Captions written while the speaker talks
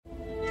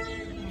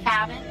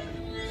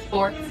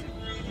Sports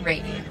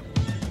Radio.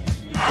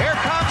 Here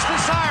comes the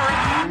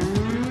siren.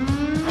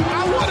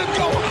 I want to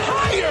go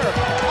higher.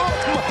 Oh,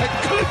 my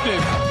goodness.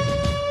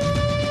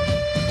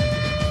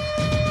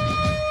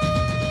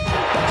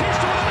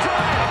 Batista with a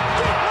drive.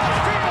 Deep left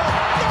field.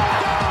 No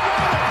doubt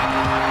about it.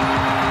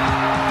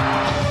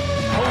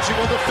 Posey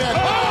will defend.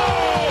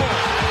 Oh!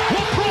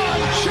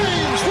 LeBron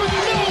James with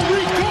no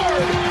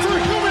regard for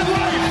human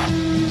life.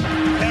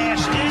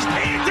 Pass is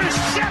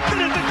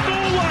intercepted at the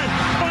goal line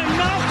by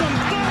Malcolm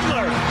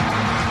Butler.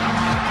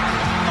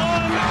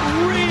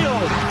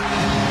 Unreal.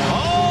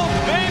 Oh,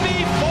 baby,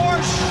 for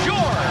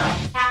sure.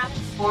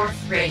 Cabin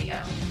Sports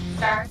Radio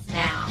starts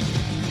now.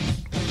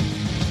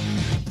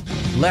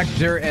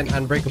 Lecter and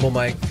Unbreakable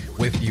Mike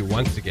with you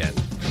once again.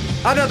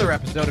 Another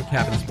episode of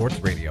Cabin Sports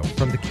Radio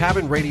from the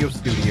Cabin Radio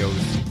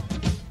Studios.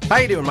 How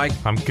you doing, Mike?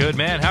 I'm good,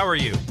 man. How are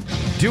you?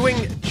 Doing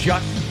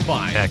just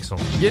fine.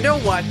 Excellent. You know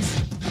what?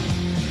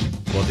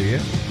 Well, do you?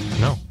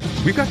 No.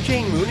 We've got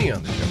Jane Mooney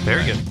on the show.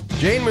 Very good.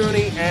 Jane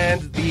Mooney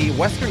and the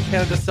Western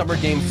Canada Summer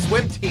Games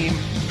swim team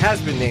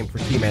has been named for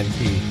Team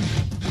NT.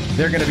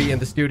 They're going to be in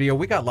the studio.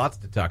 We got lots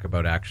to talk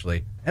about,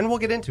 actually, and we'll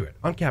get into it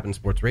on Cabin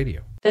Sports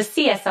Radio. The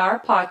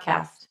CSR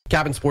Podcast.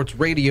 Cabin Sports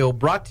Radio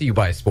brought to you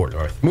by Sport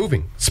North,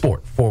 moving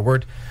sport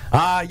forward.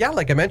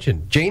 Like I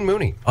mentioned, Jane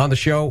Mooney on the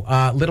show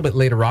a little bit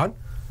later on.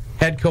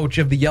 Head coach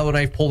of the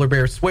Yellowknife Polar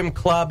Bear Swim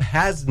Club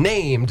has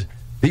named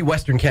the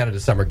Western Canada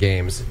Summer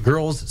Games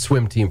girls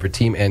swim team for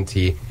Team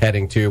NT,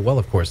 heading to, well,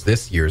 of course,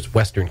 this year's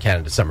Western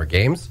Canada Summer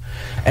Games.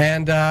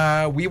 And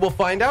we will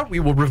find out. We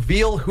will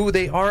reveal who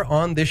they are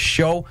on this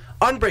show.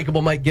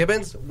 Unbreakable Mike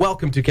Gibbons,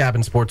 welcome to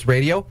Cabin Sports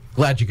Radio.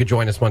 Glad you could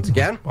join us once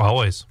again.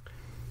 Always.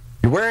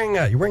 You're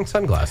wearing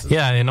sunglasses.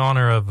 Yeah, in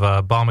honor of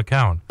Bob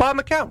McCown. Bob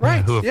McCown,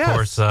 right? Who, of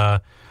course,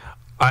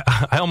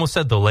 I almost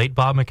said the late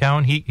Bob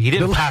McCown. He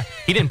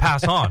didn't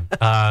pass on.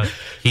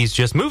 He's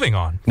just moving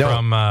on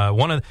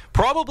from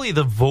probably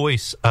the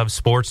voice of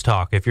sports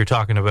talk. If you're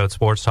talking about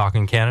sports talk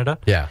in Canada,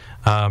 yeah.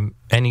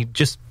 And he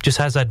just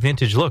has that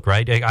vintage look,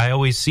 right? I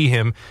always see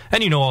him,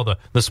 and you know all the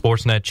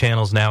Sportsnet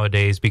channels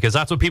nowadays because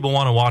that's what people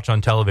want to watch on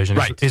television.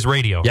 Right. Is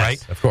radio, yes,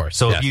 right? Of course.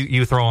 So yes. if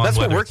you throw on, that's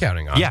what we're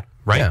counting on. Yeah,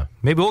 right. Yeah.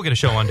 Maybe we'll get a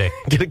show one day.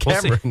 Get a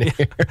camera in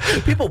here.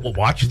 People will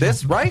watch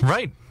this, right?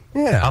 Right.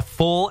 Yeah. A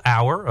full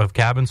hour of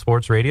Cabin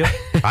Sports Radio.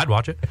 I'd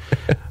watch it.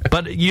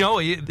 But, you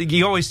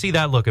always see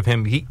that look of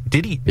him.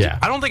 Yeah.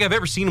 I don't think I've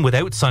ever seen him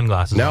without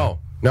sunglasses on.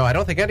 No, I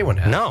don't think anyone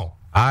has. No.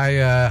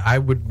 I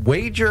would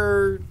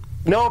wager,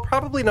 no,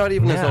 probably not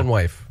even his own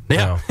wife.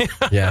 Yeah. No.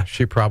 Yeah,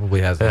 she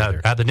probably has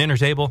either. At the dinner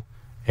table,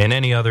 in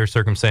any other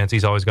circumstance,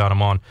 he's always got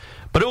him on.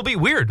 But it will be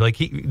weird. Like,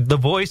 the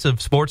voice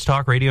of sports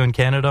talk radio in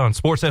Canada on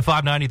Sportsnet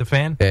 590 The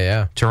Fan.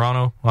 Yeah.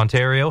 Toronto,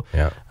 Ontario.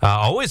 Yeah.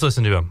 Always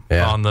listen to him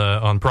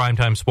on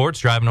Primetime Sports,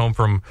 driving home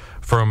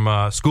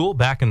from school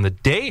back in the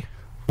day.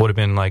 Would have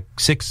been like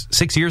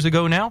six years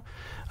ago now.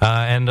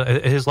 And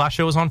his last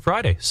show was on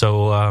Friday.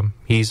 So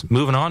he's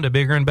moving on to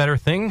bigger and better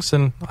things,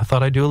 and I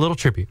thought I'd do a little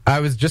tribute.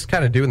 I was just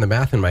kind of doing the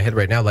math in my head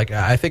right now. Like,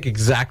 I think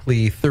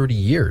exactly 30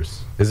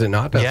 years, is it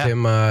not,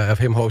 of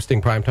him hosting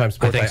Primetime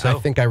Sports? I think so. I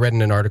think I read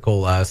in an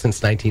article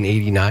since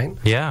 1989.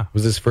 Yeah.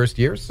 Was his first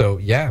year. So,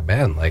 yeah,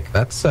 man, like,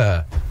 that's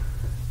a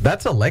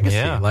legacy.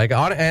 Yeah.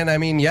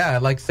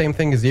 Like, same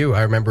thing as you.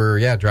 I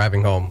remember,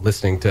 driving home,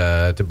 listening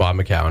to Bob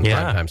McCown,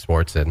 Primetime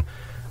Sports, and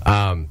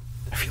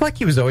I feel like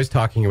he was always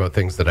talking about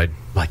things that I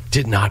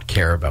did not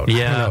care about. Yeah.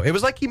 I don't know. It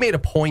was like he made a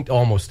point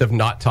almost of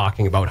not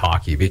talking about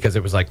hockey because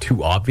it was like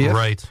too obvious.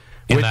 Right.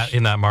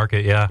 In that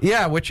market, yeah.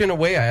 Yeah, which in a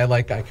way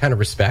I kind of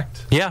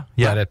respect. Yeah.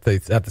 But at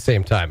the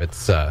same time,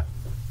 it's I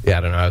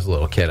don't know. I was a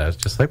little kid. I was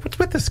just like, what's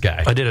with this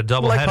guy? I did a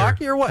double header. Like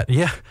hockey or what?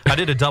 Yeah. I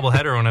did a double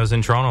header when I was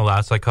in Toronto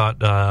last. I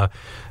caught a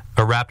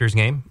Raptors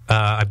game.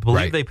 I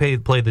believe they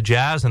played the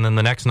Jazz, and then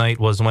the next night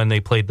was when they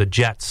played the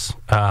Jets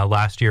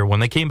last year. When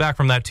they came back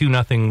from that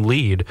 2-0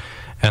 lead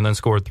and then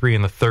scored 3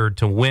 in the third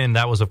to win.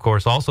 That was, of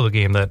course, also the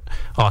game that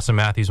Austin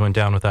Matthews went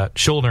down with that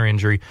shoulder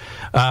injury.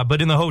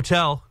 But in the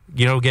hotel,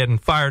 getting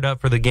fired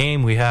up for the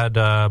game, we had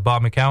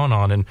Bob McCown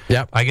on, and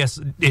I guess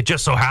it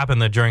just so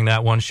happened that during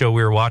that one show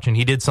we were watching,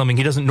 he did something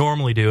he doesn't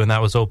normally do, and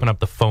that was open up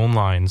the phone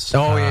lines.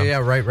 Oh,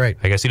 right.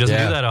 I guess he doesn't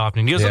do that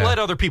often. He doesn't let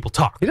other people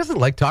talk. He doesn't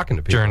like talking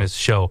to people. During his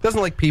show.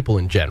 Doesn't like people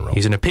in general.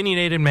 He's an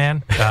opinionated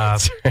man.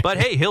 But,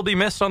 hey, he'll be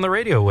missed on the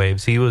radio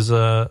waves. He was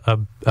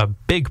a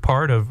big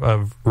part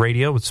of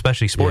radio,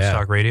 especially sports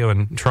talk radio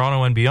in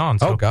Toronto and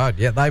beyond. So. Oh, God,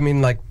 yeah. I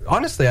mean, like,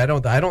 honestly, I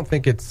don't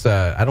think it's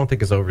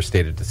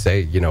overstated to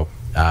say,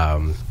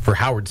 for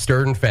Howard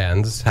Stern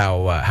fans,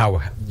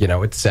 how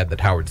it's said that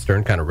Howard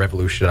Stern kind of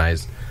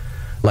revolutionized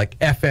like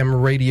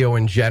FM radio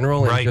in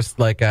general and just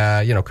like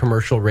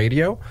commercial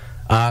radio.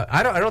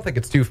 I don't think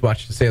it's too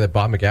much to say that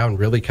Bob McCown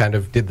really kind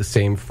of did the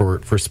same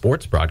for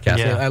sports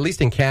broadcasting, at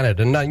least in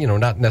Canada.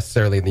 Not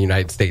necessarily in the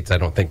United States. I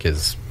don't think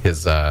his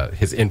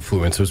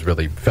influence was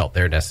really felt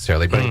there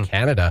necessarily. But in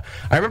Canada,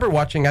 I remember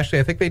watching. Actually,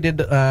 I think they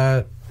did.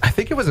 I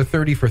think it was a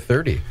 30 for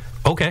 30.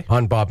 Okay.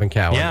 On Bob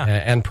McCown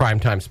and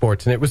Primetime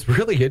Sports, and it was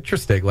really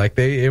interesting. Like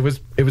it was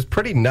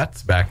pretty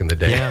nuts back in the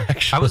day. Yeah,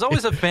 actually. I was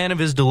always a fan of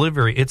his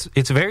delivery.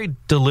 It's very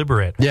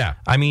deliberate. Yeah,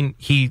 I mean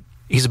he's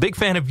a big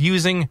fan of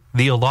using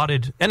the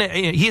allotted, and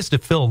he has to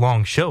fill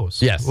long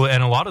shows. Yes,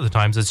 and a lot of the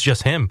times it's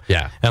just him.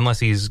 Yeah,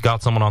 unless he's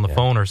got someone on the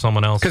phone or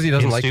someone else because he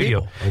doesn't like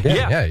studio. People.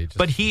 Again,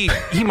 But he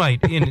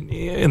might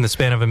in the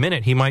span of a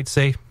minute he might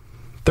say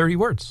 30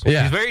 words.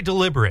 Yeah, he's very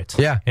deliberate.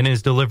 In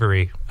his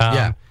delivery.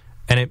 And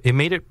it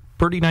made it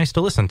pretty nice to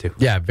listen to.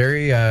 Yeah,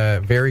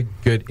 very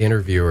good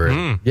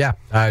interviewer. Yeah,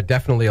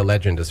 definitely a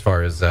legend as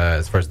far as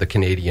the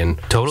Canadian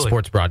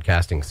sports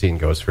broadcasting scene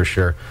goes, for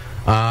sure.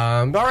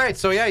 All right,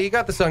 so you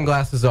got the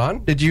sunglasses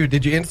on. Did you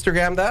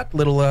Instagram that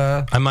little?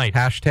 I might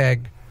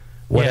hashtag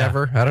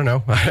whatever. I don't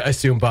know. I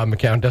assume Bob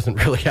McCown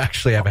doesn't really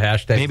actually have a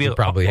hashtag. Maybe he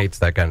probably hates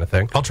that kind of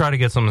thing. I'll try to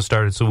get something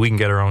started so we can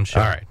get our own show.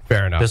 All right,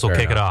 fair enough. This will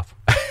kick it off.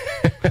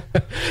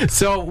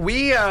 So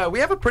we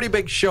have a pretty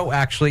big show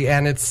actually,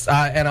 and it's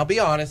and I'll be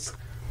honest.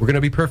 We're going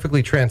to be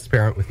perfectly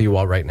transparent with you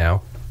all right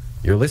now.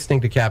 You're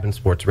listening to Cabin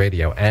Sports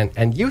Radio,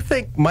 and you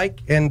think Mike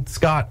and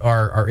Scott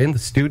are in the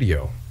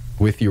studio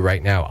with you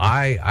right now.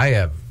 I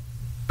have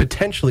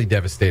potentially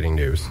devastating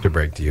news to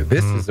break to you.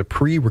 This is a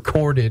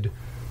pre-recorded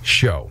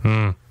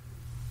show.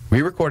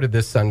 We recorded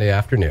this Sunday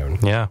afternoon.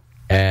 Yeah.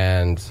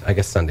 And I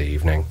guess Sunday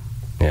evening.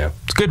 Yeah,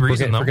 it's good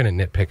reason. We're going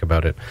to nitpick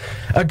about it.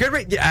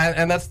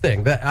 And that's the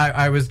thing that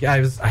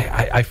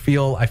I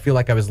feel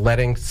like I was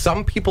letting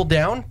some people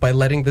down by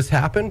letting this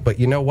happen. But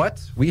you know what?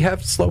 We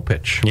have slow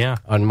pitch.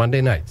 On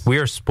Monday nights. We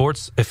are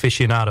sports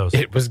aficionados.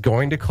 It was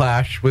going to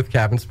clash with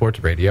Cabin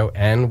Sports Radio,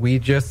 and we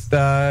just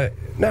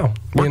no.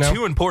 We're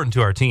too important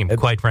to our team,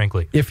 quite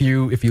frankly. If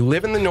you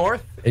live in the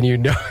north and you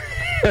know,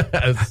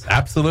 that's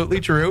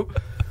absolutely true.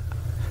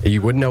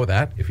 You would know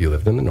that if you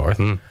lived in the north.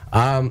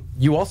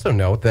 You also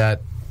know that.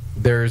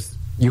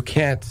 You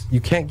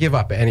can't give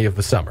up any of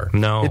the summer.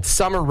 No. It's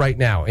summer right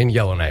now in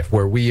Yellowknife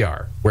where we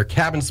are, where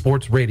Cabin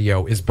Sports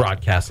Radio is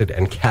broadcasted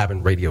and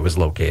Cabin Radio is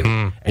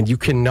located. And you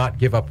cannot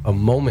give up a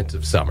moment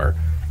of summer.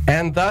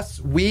 And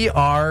thus we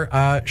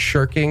are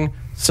shirking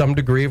some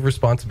degree of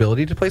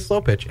responsibility to play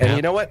slow pitch. And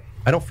you know what?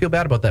 I don't feel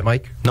bad about that,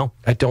 Mike. No.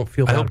 I don't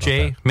feel bad about that.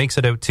 I hope Jay makes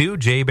it out too.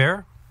 Jay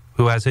Bear,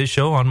 who has his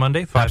show on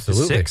Monday, 5 to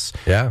 6.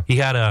 Yeah. He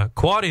had a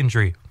quad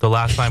injury the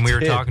last time we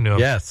were talking to him.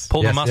 Yes.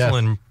 Pulled a muscle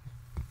in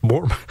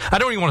I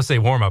don't even want to say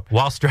warm up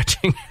while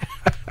stretching,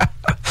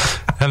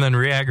 and then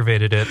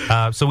re-aggravated it.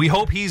 So we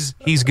hope he's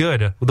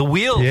good. The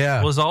wheel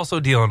was also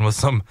dealing with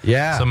some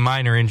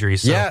minor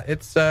injuries. So. Yeah,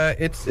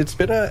 it's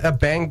been a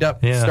banged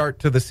up start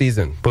to the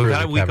season. But we've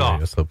had a week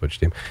off. Slow pitch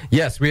team.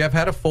 Yes, we have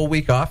had a full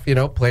week off. You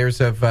know, players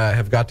have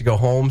got to go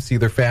home, see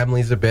their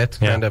families a bit,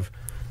 kind of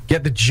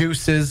get the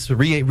juices,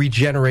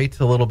 regenerate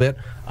a little bit.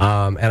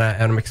 And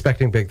I'm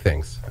expecting big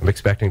things.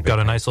 Got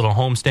a nice little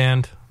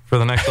homestand for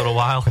the next little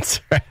while.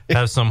 That's right.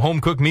 Have some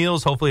home-cooked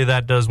meals. Hopefully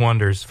that does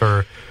wonders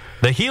for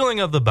the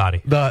healing of the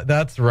body.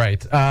 That's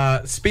right.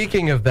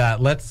 Speaking of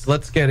that,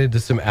 let's get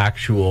into some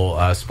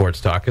actual sports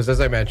talk, because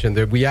as I mentioned,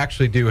 we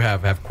actually do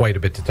have quite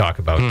a bit to talk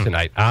about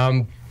tonight.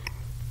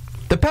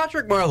 The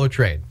Patrick Marleau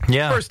trade.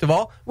 Yeah. First of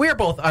all, we are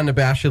both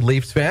unabashed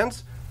Leafs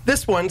fans.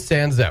 This one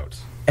stands out.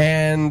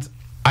 And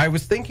I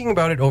was thinking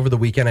about it over the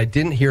weekend. I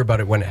didn't hear about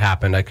it when it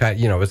happened. I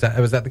was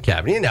at the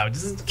cabin,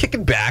 just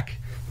kicking back,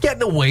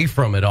 getting away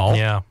from it all.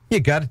 Yeah. You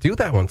got to do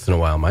that once in a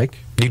while, Mike.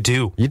 You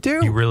do.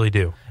 You really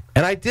do.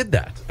 And I did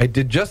that. I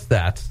did just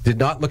that. Did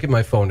not look at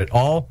my phone at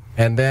all.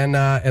 And then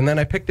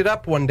I picked it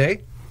up one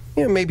day,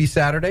 maybe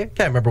Saturday.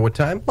 Can't remember what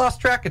time.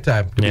 Lost track of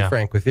time, to be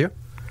frank with you.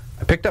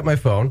 I picked up my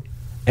phone,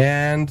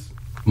 and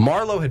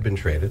Marleau had been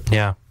traded.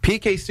 Yeah.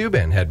 PK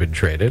Subban had been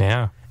traded.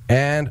 Yeah.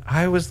 And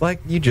I was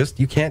like, you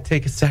can't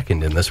take a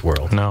second in this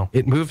world. No.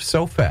 It moves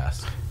so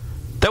fast.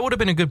 That would have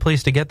been a good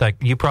place to get that.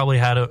 You probably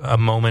had a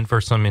moment for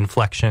some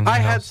inflection. I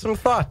had some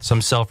thoughts.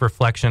 Some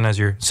self-reflection as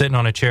you're sitting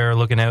on a chair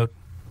looking out,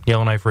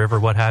 Yellowknife River,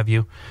 what have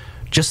you.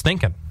 Just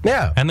thinking.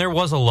 Yeah. And there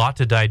was a lot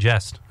to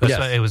digest.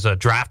 Yes. It was a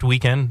draft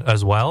weekend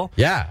as well.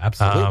 Yeah,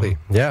 absolutely.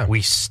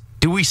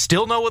 Do we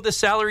still know what the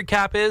salary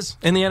cap is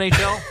in the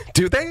NHL?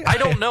 Do they? I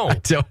don't know.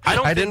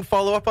 I didn't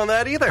follow up on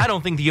that either. I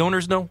don't think the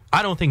owners know.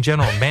 I don't think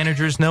general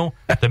managers know.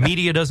 The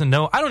media doesn't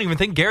know. I don't even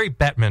think Gary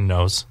Bettman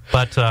knows.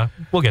 But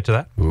we'll get to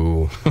that.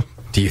 Ooh.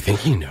 Do you think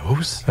he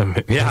knows?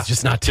 Yeah. He's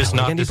just not telling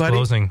anybody?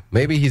 Disclosing.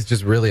 Maybe he's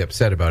just really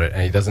upset about it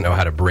and he doesn't know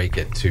how to break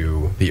it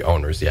to the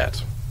owners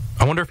yet.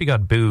 I wonder if he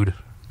got booed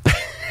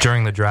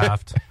during the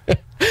draft.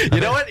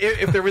 You know what?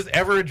 If there was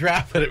ever a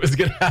draft that it was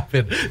going to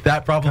happen,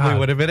 that probably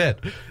would have been it.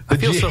 I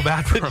feel so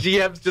bad for the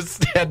him. GMs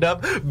just stand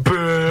up,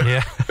 boo.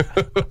 Yeah.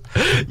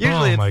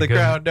 Usually it's the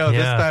crowd. No,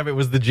 this time it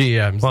was the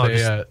GMs. Well,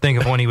 just think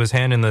of when he was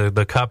handing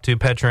the cup to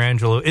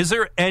Pietrangelo. Is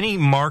there any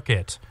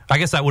market? I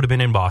guess that would have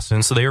been in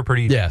Boston, so they were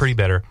pretty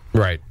better.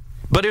 Right.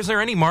 But is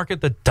there any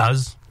market that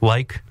does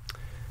like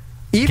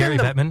Gary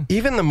Bettman?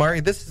 Even the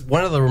market. This is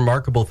one of the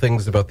remarkable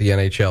things about the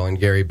NHL and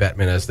Gary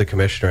Bettman as the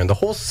commissioner, and the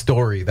whole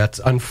story that's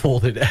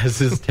unfolded as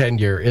his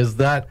tenure is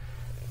that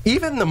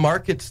even the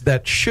markets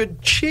that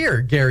should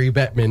cheer Gary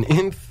Bettman,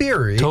 in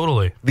theory,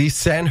 Totally. the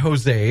San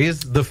Jose's,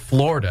 the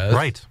Floridas,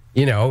 Right.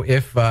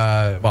 If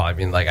I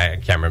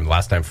can't remember the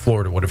last time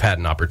Florida would have had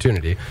an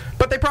opportunity,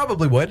 but they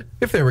probably would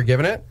if they were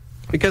given it,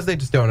 because they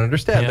just don't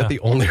understand that the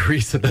only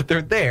reason that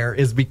they're there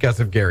is because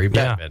of Gary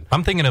Bettman. Yeah.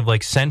 I'm thinking of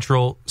like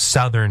central,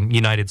 southern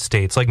United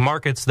States, like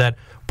markets that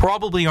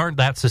probably aren't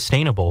that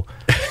sustainable.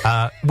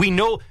 We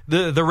know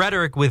the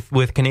rhetoric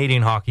with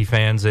Canadian hockey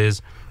fans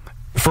is,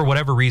 for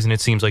whatever reason, it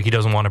seems like he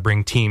doesn't want to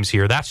bring teams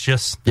here. That's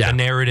just the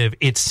narrative.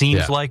 It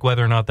seems like,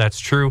 whether or not that's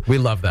true. We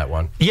love that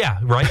one. Yeah,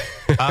 right.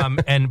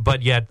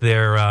 But yet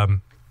they're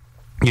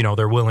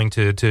they're willing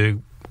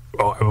to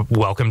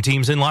welcome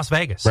teams in Las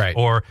Vegas, right,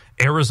 or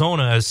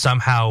Arizona as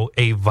somehow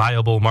a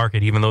viable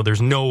market, even though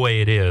there's no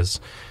way it is.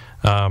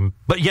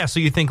 But yeah,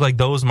 so you think like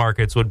those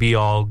markets would be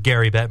all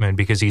Gary Bettman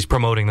because he's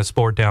promoting the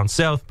sport down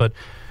south, but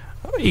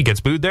he gets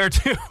booed there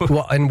too.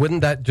 Well, and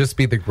wouldn't that just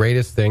be the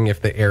greatest thing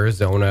if the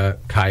Arizona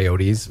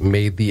Coyotes won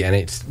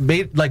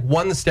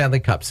the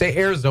Stanley Cup? Say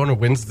Arizona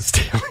wins the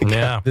Stanley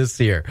Cup this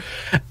year,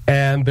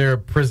 and they're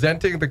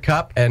presenting the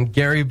cup, and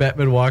Gary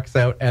Bettman walks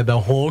out, and the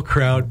whole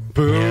crowd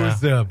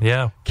boos him.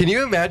 Yeah. Can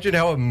you imagine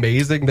how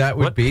amazing that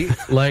would be?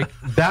 Like,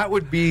 that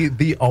would be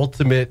the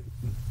ultimate,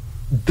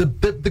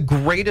 the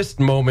greatest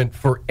moment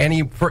for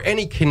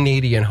any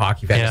Canadian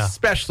hockey fan,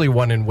 especially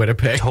one in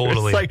Winnipeg.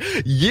 Totally. It's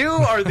like, you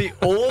are the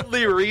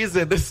only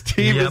reason this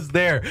team is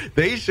there.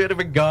 They should have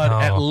been gone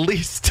at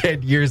least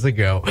 10 years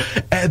ago,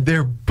 and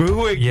they're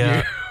booing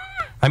you.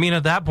 I mean,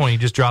 at that point, you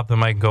just drop the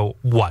mic and go,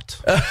 what?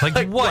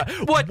 Like, what?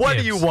 What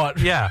do you want?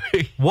 Yeah.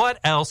 What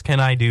else can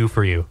I do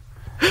for you?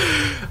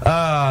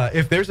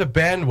 If there's a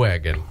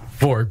bandwagon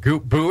for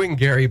booing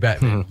Gary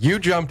Bettman, you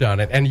jumped on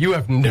it, and you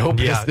have no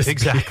business. Yeah,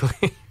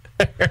 exactly.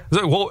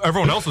 Well,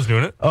 everyone else was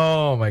doing it.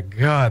 Oh my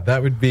God,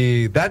 that'd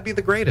be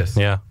the greatest.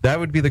 Yeah, that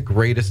would be the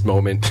greatest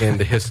moment in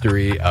the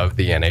history of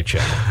the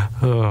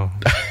NHL.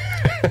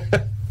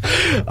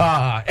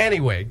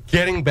 Anyway,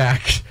 getting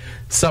back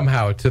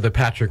somehow to the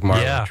Patrick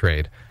Marleau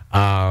trade.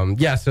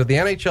 So the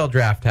NHL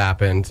draft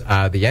happened.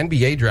 The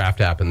NBA draft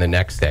happened the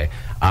next day.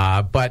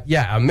 But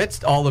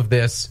amidst all of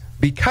this,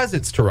 because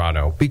it's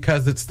Toronto,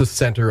 because it's the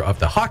center of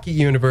the hockey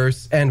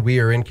universe, and we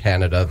are in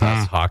Canada,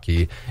 thus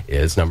hockey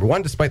is number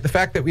one, despite the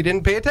fact that we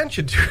didn't pay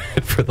attention to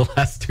it for the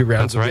last two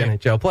rounds of the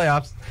NHL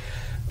playoffs.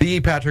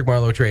 The Patrick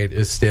Marleau trade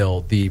is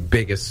still the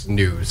biggest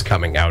news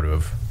coming out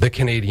of the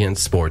Canadian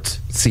sports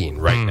scene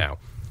right now.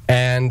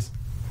 And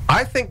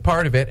I think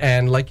part of it,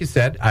 and like you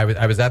said,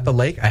 I was at the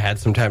lake, I had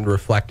some time to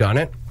reflect on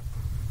it.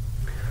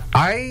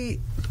 I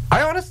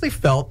honestly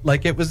felt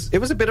like it was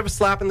a bit of a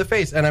slap in the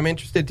face, and I'm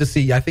interested to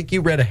see. I think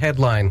you read a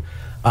headline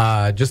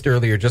just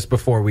earlier, just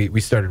before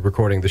we started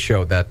recording the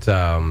show, that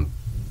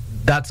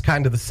that's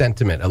kind of the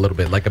sentiment a little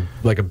bit, like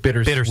a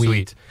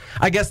bittersweet.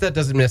 I guess that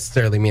doesn't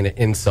necessarily mean an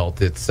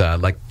insult. It's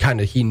like kind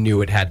of he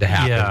knew it had to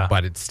happen,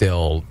 but it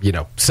still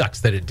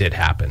sucks that it did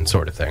happen,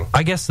 sort of thing.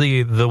 I guess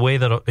the way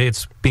that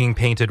it's being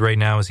painted right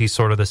now is he's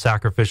sort of the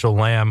sacrificial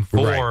lamb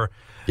for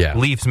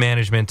Leafs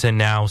management to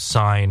now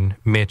sign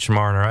Mitch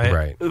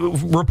Marner.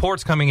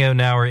 Reports coming out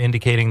now are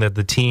indicating that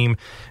the team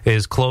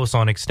is close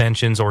on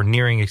extensions or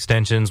nearing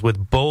extensions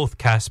with both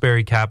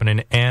Kasperi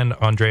Kapanen and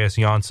Andreas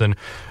Johnsson.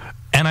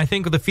 And I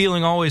think the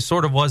feeling always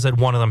sort of was that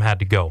one of them had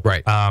to go.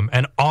 Right.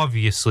 And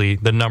obviously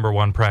the number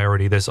one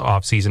priority this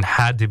offseason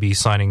had to be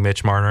signing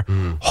Mitch Marner.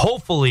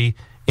 Hopefully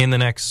in the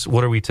next,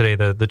 what are we today,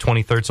 the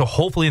 23rd? So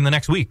hopefully in the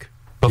next week,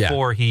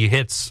 before he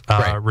hits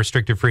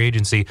restricted free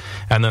agency.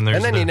 And then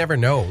you never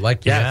know.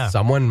 Like,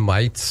 someone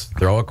might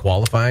throw a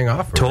qualifying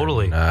offer.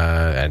 Totally.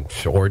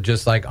 Or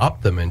just like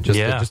up them and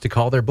just to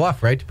call their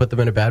bluff, right? To put them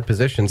in a bad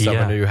position.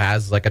 Someone who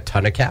has like a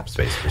ton of cap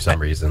space for some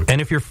reason.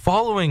 And if you're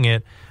following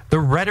it, the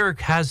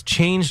rhetoric has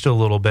changed a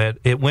little bit.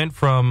 It went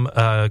from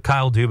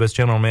Kyle Dubas,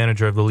 general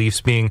manager of the Leafs,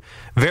 being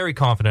very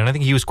confident. I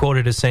think he was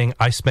quoted as saying,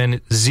 I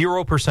spend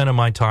 0% of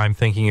my time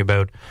thinking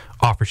about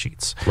offer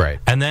sheets. Right.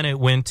 And then it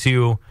went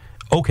to,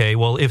 okay,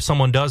 well, if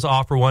someone does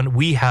offer one,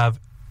 we have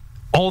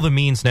all the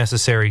means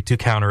necessary to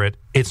counter it.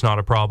 It's not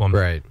a problem.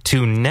 Right.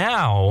 To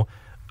now,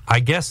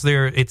 I guess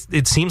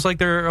it seems like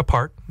they're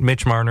apart.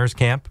 Mitch Marner's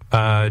camp,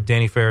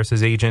 Danny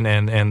Ferris's agent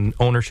and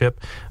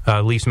ownership,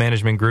 Leafs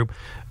management group.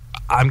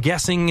 I'm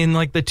guessing in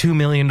like the $2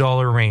 million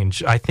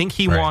range. I think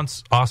he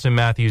wants Austin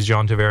Matthews,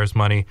 John Tavares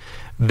money.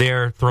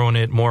 They're throwing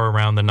it more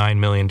around the $9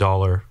 million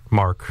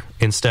mark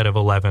instead of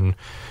 11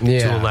 to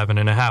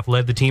 11.5.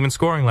 Led the team in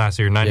scoring last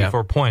year,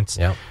 94 points.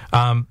 Yeah.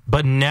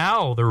 But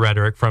now the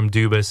rhetoric from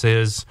Dubas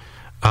is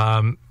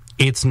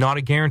it's not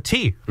a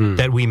guarantee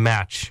that we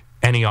match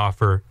any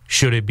offer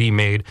should it be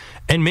made.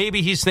 And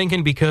maybe he's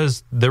thinking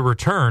because the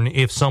return,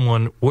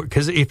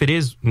 because if it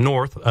is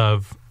north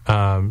of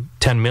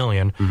 $10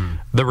 million,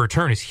 the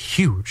return is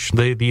huge.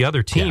 The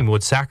other team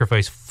would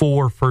sacrifice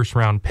 4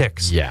 first-round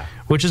picks,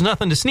 which is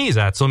nothing to sneeze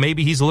at. So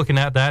maybe he's looking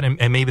at that,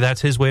 and maybe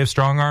that's his way of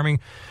strong-arming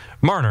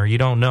Marner. You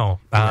don't know.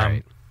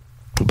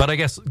 But I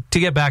guess to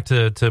get back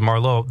to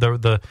Marleau,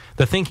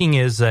 the thinking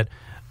is that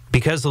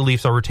because the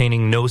Leafs are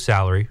retaining no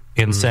salary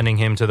in sending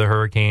him to the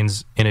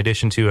Hurricanes, in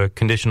addition to a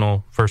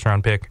conditional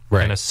first-round pick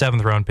and a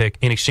seventh-round pick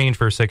in exchange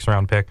for a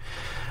sixth-round pick,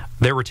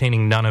 they're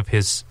retaining none of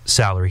his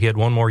salary. He had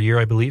one more year,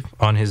 I believe,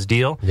 on his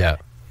deal. Yeah.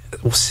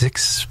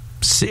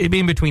 It'd be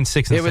in between $6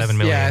 and $7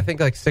 million. Yeah, I think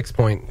like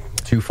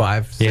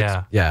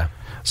 6.25. Yeah.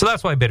 So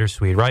that's why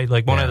bittersweet, right?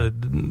 Like one of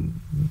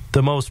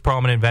the most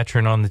prominent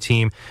veteran on the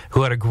team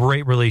who had a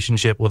great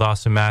relationship with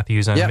Austin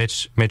Matthews and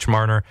Mitch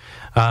Marner.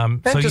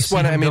 And so just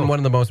one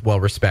of the most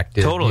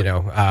well-respected,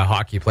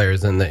 hockey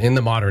players in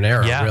the modern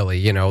era.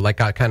 Really, like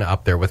kind of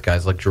up there with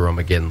guys like Jerome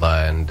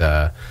McGinley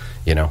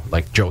and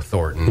like Joe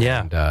Thornton.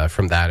 And,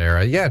 from that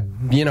era. Yeah,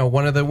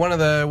 one of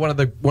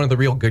the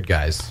real good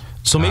guys.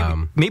 So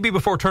maybe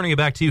before turning it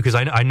back to you, because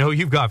I know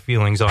you've got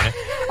feelings on it,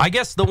 I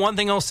guess the one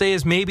thing I'll say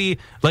is maybe,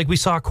 like we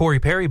saw Corey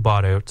Perry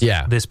bought out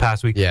this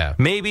past week,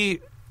 maybe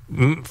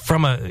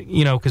from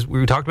because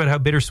we talked about how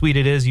bittersweet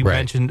it is, you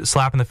mentioned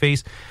slap in the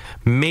face,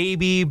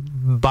 maybe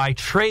by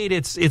trade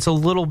it's a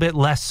little bit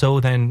less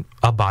so than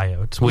a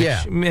buyout,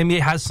 which maybe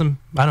it has some,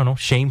 I don't know,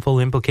 shameful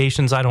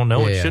implications. I don't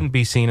know. It shouldn't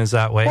be seen as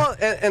that way. Well,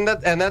 and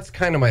that's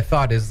kind of my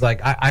thought is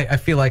like, I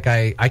feel like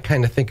I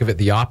kind of think of it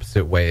the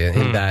opposite way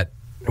in that,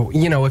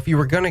 if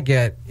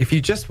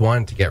you just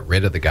wanted to get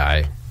rid of the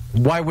guy,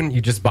 why wouldn't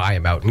you just buy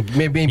him out and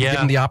maybe give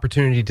him the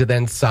opportunity to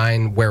then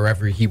sign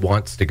wherever he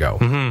wants to go?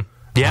 Mm-hmm.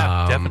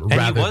 Yeah, definitely.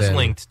 And he was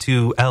linked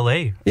to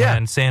L.A.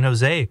 and San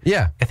Jose.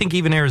 Yeah. I think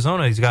even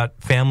Arizona. He's got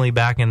family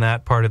back in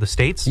that part of the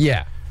States.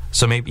 Yeah.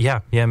 So maybe,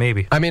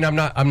 maybe. I mean, I'm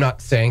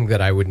not saying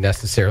that I would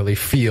necessarily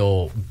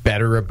feel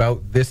better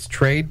about this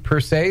trade per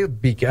se,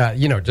 because,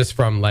 just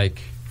from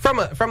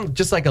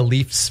just like a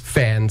Leafs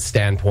fan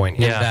standpoint,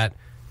 in that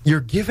you're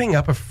giving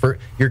up a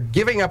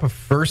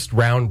first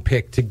round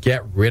pick to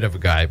get rid of a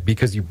guy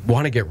because you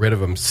want to get rid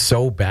of him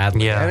so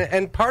badly. Yeah.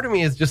 And part of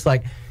me is just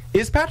like,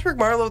 is Patrick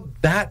Marleau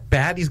that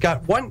bad? He's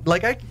got one.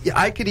 Like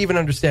I could even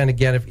understand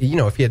again if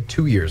he had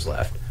 2 years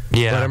left.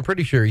 Yeah. But I'm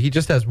pretty sure he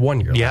just has 1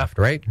 year left,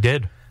 right?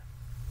 Did.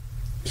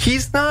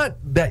 He's not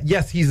that.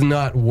 Yes, he's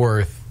not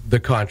worth the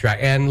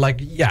contract, and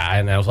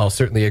and I'll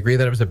certainly agree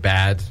that it was a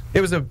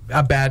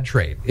bad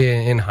trade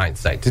in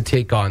hindsight to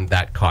take on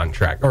that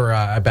contract, or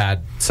a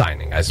bad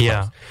signing, I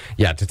suppose.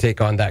 To take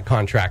on that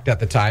contract at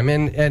the time,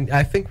 and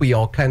I think we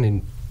all kind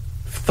of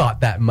thought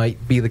that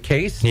might be the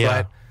case,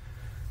 but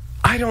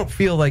I don't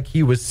feel like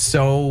he was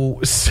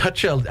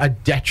such a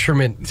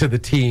detriment to the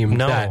team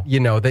that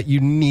that you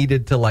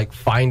needed to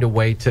find a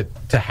way to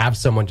have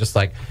someone just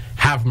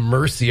have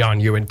mercy on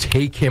you and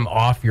take him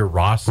off your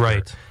roster.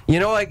 Right.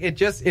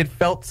 It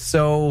felt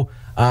so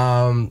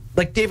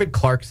like David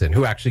Clarkson,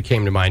 who actually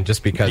came to mind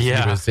just because he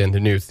was in the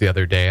news the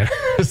other day. And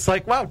it's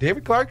like, wow,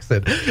 David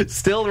Clarkson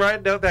still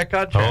riding out that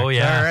contract. Oh,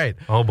 yeah. All right.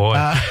 Oh, boy.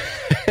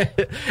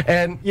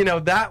 And,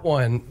 that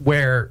one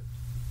where,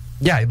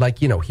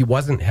 he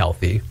wasn't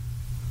healthy.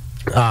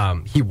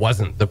 He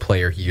wasn't the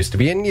player he used to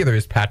be, and neither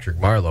is Patrick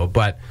Marleau,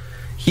 but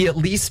he at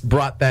least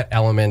brought that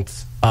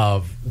element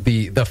of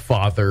the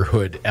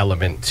fatherhood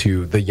element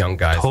to the young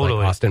guys like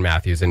Austin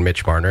Matthews and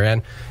Mitch Marner.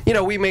 And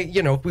we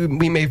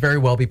may very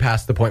well be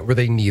past the point where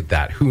they need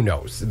that. Who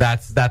knows?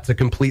 That's a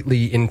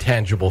completely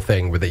intangible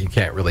thing that you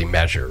can't really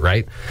measure,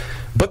 right?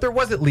 But there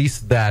was at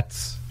least that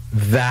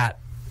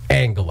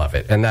angle of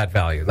it and that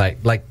value.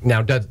 Like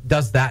now,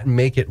 does that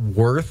make it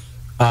worth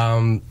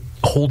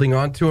holding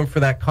on to him for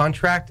that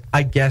contract?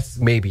 I guess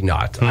maybe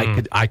not.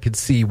 I could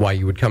see why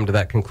you would come to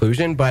that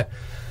conclusion, but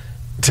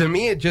to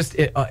me,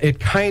 it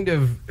kind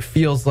of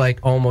feels like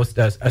almost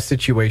a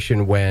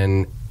situation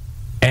when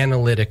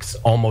analytics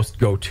almost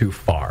go too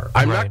far.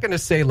 I'm not going to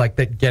say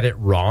that get it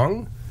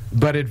wrong,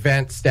 but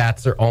advanced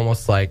stats are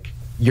almost like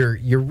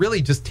you're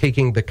really just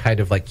taking the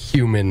kind of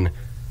human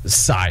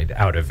side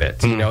out of it.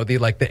 The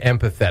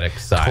empathetic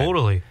side.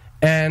 Totally.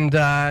 And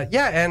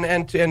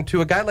and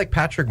to a guy like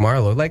Patrick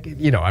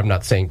Marleau, I'm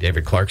not saying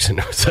David Clarkson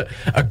was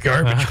a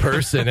garbage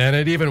person and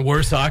an even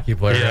worse hockey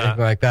player or anything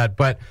like that,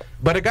 but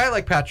a guy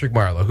like Patrick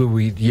Marleau, who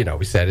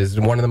we said is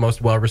one of the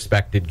most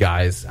well-respected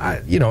guys,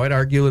 I'd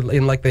argue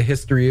in the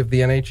history of the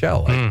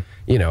NHL,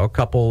 a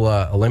couple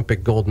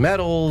Olympic gold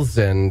medals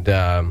and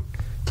a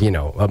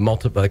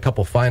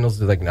couple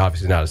finals,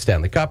 obviously not a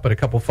Stanley Cup, but a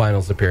couple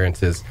finals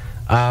appearances.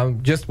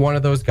 Just one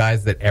of those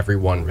guys that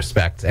everyone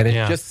respects. And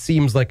it just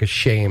seems like a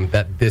shame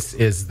that this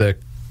is the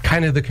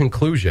kind of the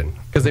conclusion.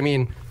 Because,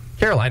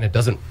 Carolina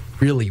doesn't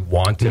really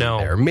want him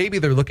there. Maybe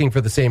they're looking for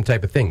the same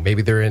type of thing.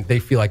 Maybe they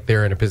feel like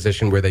they're in a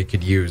position where they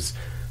could use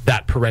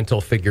that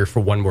parental figure for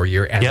one more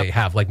year, and they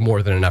have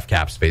more than enough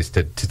cap space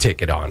to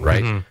take it on,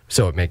 right? Mm-hmm.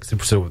 So it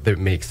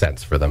makes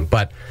sense for them.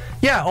 But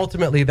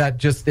ultimately that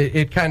just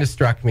it kind of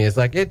struck me as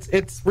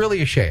it's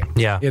really a shame.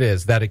 Yeah, it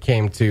is that it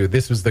came to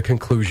this was the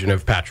conclusion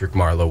of Patrick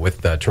Marleau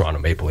with the Toronto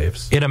Maple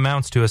Leafs. It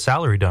amounts to a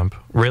salary dump,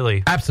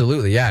 really.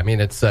 Absolutely, yeah.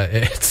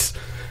 It's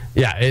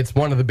Yeah, it's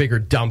one of the bigger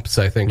dumps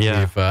I think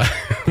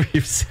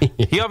we've seen.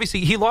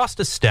 He lost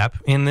a step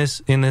in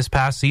this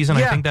past season.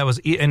 Yeah. I think that was,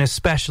 and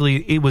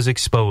especially it was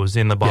exposed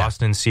in the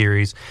Boston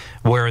series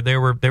where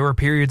there were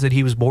periods that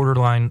he was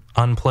borderline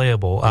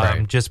unplayable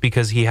just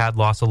because he had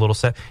lost a little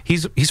step.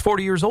 He's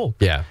 40 years old.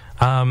 Yeah.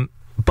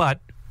 But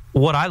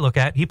what I look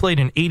at, he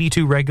played in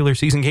 82 regular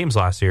season games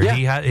last year. Yeah.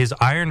 He had his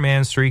Iron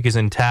Man streak is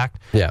intact.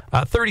 Yeah.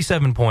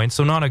 37 points,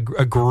 so not a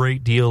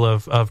great deal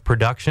of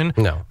production.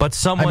 No. But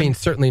someone... I mean,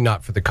 certainly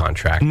not for the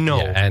contract. No,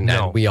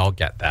 and we all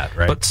get that,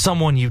 right? But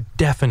someone you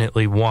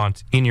definitely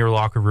want in your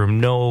locker room.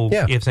 No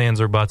ifs,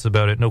 ands, or buts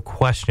about it. No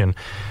question.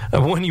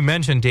 When you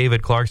mentioned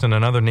David Clarkson,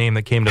 another name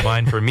that came to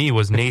mind for me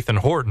was Nathan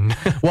Horton.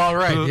 Well,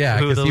 right,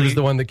 because he was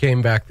the one that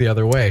came back the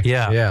other way.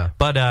 Yeah.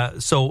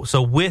 But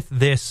so with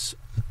this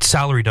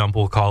salary dump,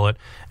 we'll call it,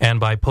 and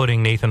by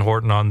putting Nathan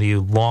Horton on the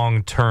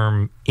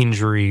long-term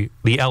injury,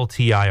 the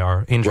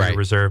LTIR, injury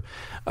reserve,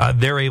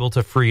 they're able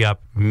to free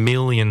up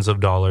millions of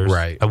dollars,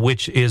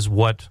 which is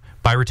what,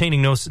 by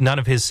retaining none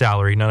of his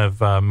salary, none of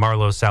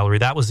Marleau's salary,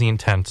 that was the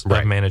intent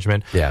of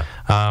management. Yeah.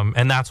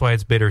 And that's why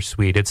it's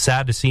bittersweet. It's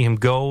sad to see him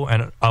go,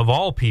 and of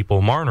all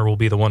people, Marner will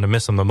be the one to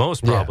miss him the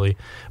most, probably.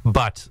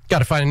 But got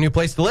to find a new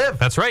place to live.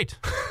 That's right.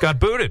 Got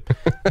booted.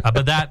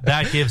 But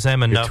that gives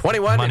them enough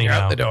 21 money and you're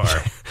now out the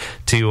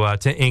door.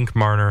 to ink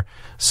Marner.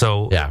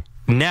 So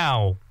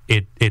now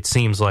it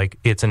seems like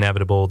it's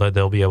inevitable that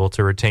they'll be able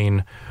to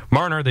retain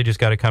Marner. They just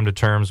got to come to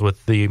terms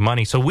with the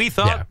money. So we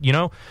thought,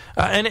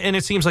 and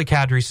it seems like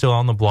Kadri's still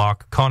on the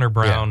block. Connor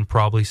Brown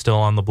probably still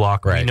on the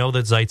block. Right. We know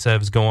that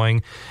Zaitsev's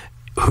going.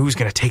 Who's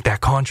going to take that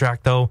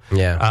contract, though?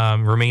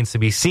 Remains to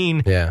be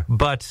seen. Yeah.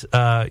 But,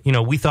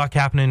 we thought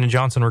Kapanen and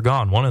Johnson were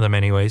gone, one of them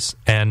anyways.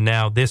 And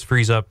now this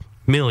frees up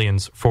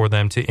millions for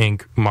them to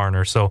ink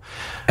Marner. So,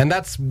 and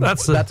that's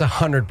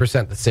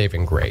 100% the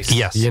saving grace.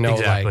 Yes,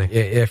 exactly. Like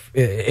if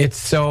it's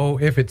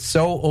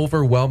so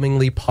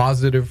overwhelmingly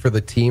positive for the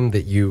team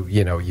that you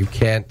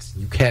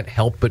can't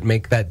help but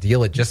make that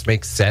deal. It just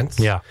makes sense.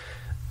 Yeah,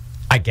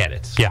 I get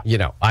it.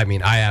 Yeah,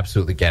 I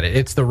absolutely get it.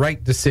 It's the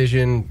right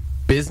decision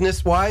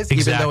business wise,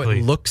 even though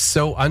it looks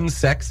so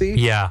unsexy.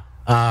 Yeah.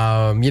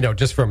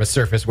 Just from a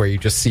surface where you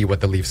just see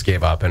what the Leafs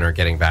gave up and are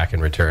getting back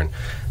in return.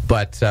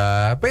 But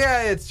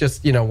it's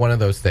just, one of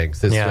those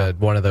things. It's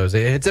one of those,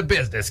 it's a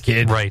business,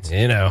 kid. Right.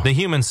 The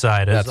human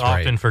side is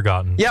often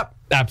forgotten. Yep,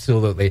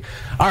 absolutely.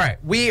 All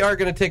right, we are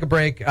going to take a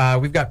break.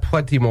 We've got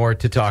plenty more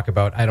to talk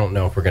about. I don't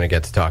know if we're going to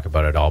get to talk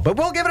about it all, but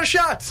we'll give it a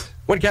shot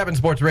when Cabin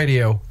Sports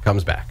Radio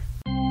comes back.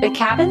 The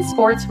Cabin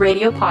Sports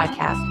Radio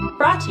Podcast,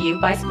 brought to you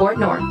by Sport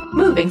North,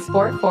 moving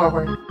sport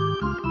forward.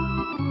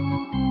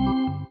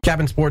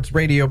 Cabin Sports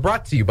Radio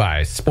brought to you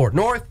by Sport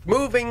North,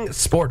 moving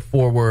sport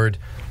forward.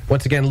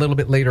 Once again, a little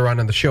bit later on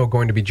in the show,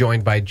 going to be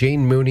joined by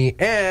Jane Mooney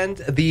and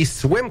the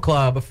Swim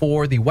Club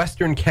for the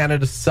Western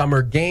Canada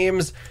Summer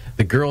Games.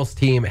 The girls'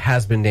 team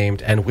has been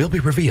named and will be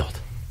revealed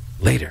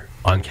later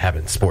on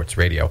Cabin Sports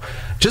Radio.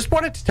 Just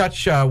wanted to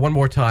touch one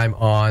more time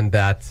on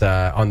that,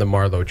 on the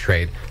Marleau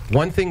trade.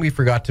 One thing we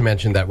forgot to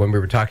mention that when we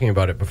were talking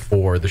about it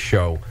before the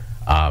show,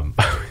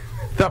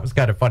 that was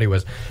kind of funny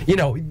was,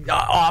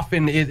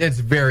 often it's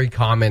very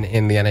common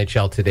in the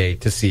NHL today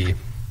to see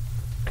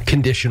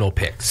conditional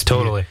picks.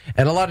 Totally.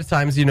 And a lot of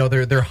times,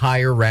 they're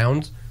higher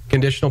round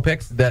conditional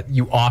picks that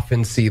you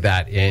often see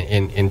that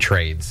in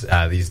trades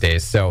these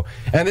days. So,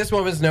 and this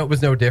one was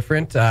no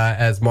different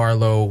as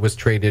Marleau was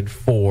traded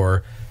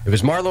for, it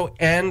was Marleau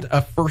and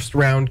a first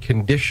round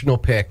conditional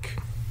pick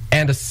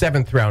and a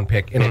 7th round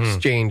pick in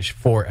exchange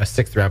for a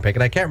 6th round pick.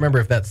 And I can't remember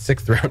if that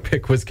 6th round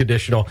pick was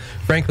conditional.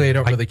 Frankly, I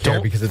don't really care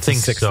because it's a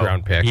 6th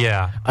round pick.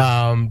 Yeah.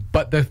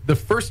 But the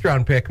first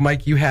round pick,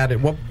 Mike, you had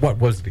it. What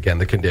was it again?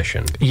 The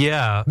condition.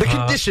 Yeah. The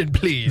condition,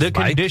 please. The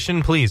Mike.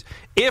 condition, please.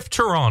 If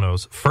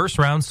Toronto's first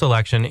round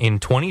selection in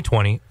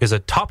 2020 is a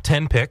top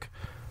 10 pick,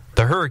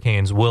 the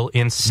Hurricanes will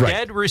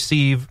instead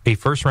receive a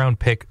first round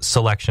pick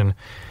selection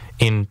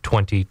in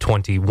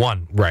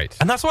 2021. Right.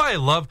 And that's why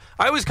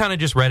I always kind of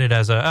just read it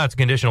as it's a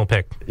conditional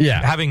pick.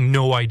 Yeah. Having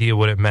no idea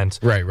what it meant.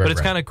 Right. But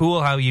it's kind of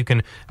cool how you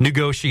can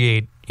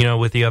negotiate,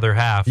 with the other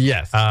half.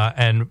 Yes.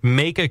 And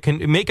make a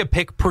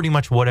pick pretty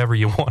much whatever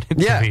you want it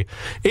to be.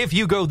 If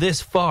you go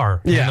this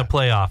far in the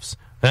playoffs,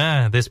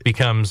 this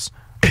becomes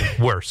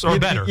worse or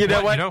better. You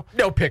know what?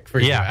 No pick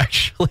for you,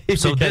 actually.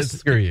 So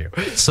screw you.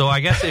 So I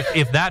guess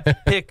if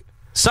that pick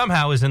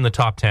somehow is in the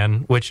top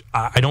 10, which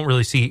I don't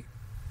really see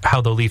how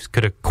the Leafs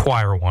could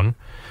acquire one.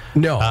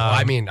 No,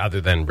 I mean,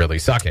 other than really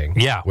sucking.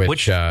 Yeah,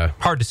 which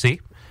hard to see.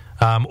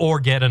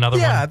 Or get another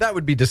one. Yeah, that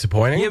would be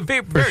disappointing. Yeah,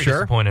 very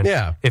disappointing.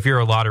 Yeah. If you're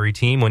a lottery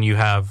team when you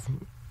have,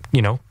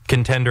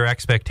 contender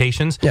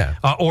expectations. Yeah.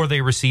 Or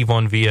they receive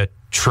one via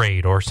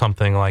trade or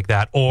something like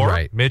that.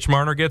 Or Mitch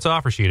Marner gets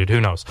offer sheeted.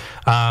 Who knows?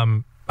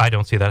 I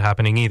don't see that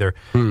happening either.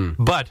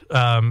 But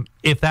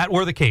if that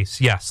were the case,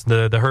 yes,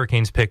 the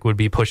Hurricanes pick would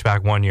be pushed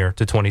back 1 year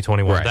to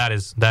 2021. Right.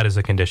 That is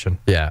a condition.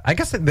 Yeah, I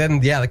guess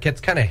then it gets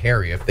kind of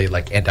hairy if they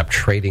end up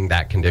trading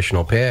that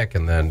conditional pick,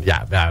 and then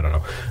I don't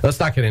know. Let's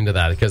not get into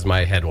that because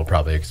my head will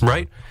probably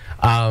explode.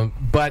 Right.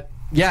 But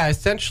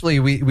essentially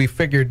we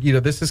figured,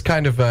 this is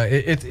kind of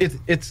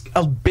it's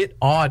a bit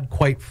odd,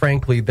 quite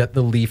frankly, that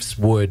the Leafs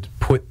would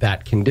put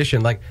that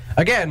condition. Like,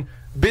 again,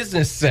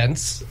 business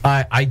sense,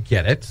 I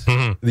get it.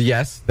 Mm-hmm.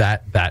 Yes,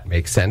 that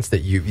makes sense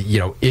that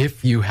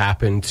if you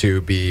happen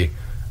to be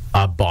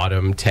a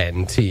bottom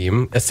 10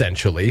 team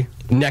essentially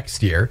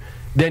next year,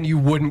 then you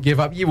wouldn't give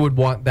up. You would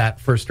want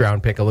that first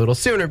round pick a little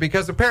sooner,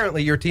 because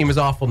apparently your team is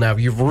awful now.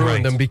 You've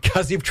ruined them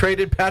because you've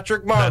traded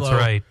Patrick Marleau. That's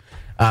right.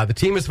 The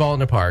team has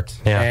fallen apart,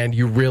 and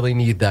you really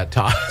need that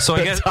top. So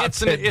I guess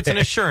it's an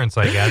assurance,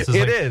 I guess.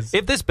 It is.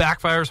 If this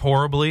backfires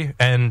horribly,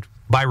 and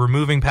by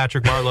removing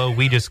Patrick Marleau,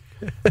 we just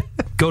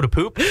go to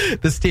poop.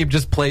 This team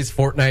just plays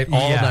Fortnite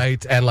all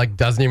night and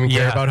doesn't even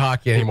care about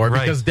hockey anymore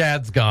because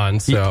Dad's gone.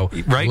 So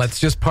let's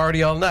just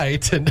party all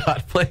night and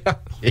not play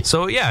hockey.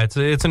 So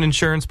it's an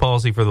insurance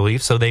policy for the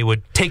Leafs. So they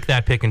would take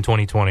that pick in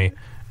 2020,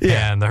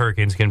 and the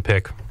Hurricanes can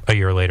pick a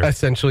year later.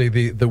 Essentially,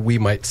 the "we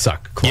might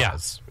suck"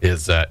 clause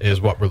is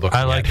what we're looking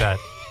at. I like that.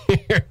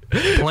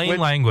 Plain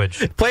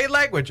language. Plain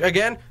language.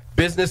 Again,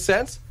 business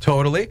sense,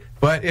 totally.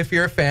 But if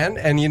you're a fan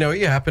and you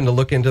happen to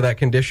look into that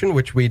condition,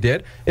 which we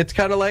did, it's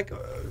kind of like,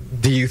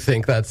 do you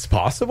think that's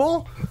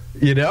possible?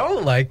 This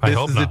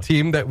is a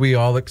team that we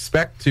all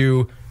expect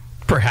to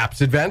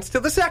perhaps advance to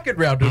the second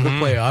round of the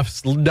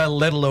playoffs,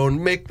 let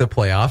alone make the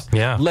playoffs,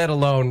 let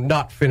alone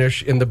not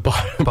finish in the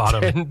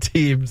bottom 10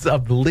 teams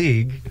of the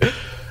league.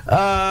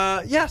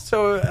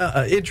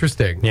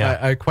 Interesting. Yeah.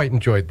 I quite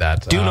enjoyed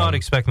that. Do not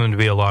expect them to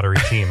be a lottery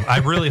team. I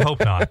really hope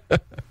not.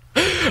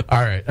 All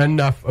right,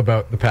 enough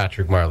about the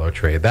Patrick Marleau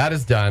trade. That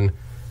is done.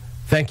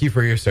 Thank you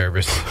for your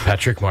service,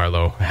 Patrick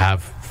Marleau.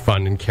 Have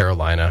fun in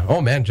Carolina. Oh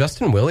man,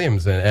 Justin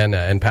Williams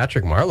and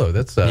Patrick Marleau.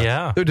 That's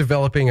they're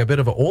developing a bit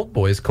of an old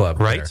boys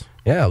club, right?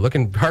 There. Yeah,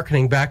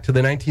 harkening back to the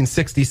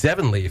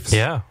 1967 Leafs.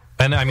 Yeah,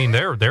 and I mean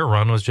their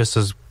run was just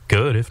as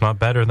good, if not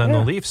better, than the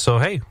Leafs. So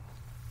hey,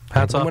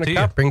 hats off to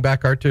you. Bring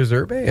back Artur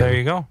Zerbe. There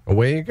you go.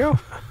 Away you go.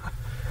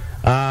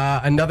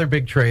 Another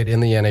big trade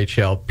in the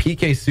NHL.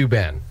 PK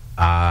Subban.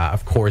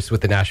 Of course,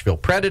 with the Nashville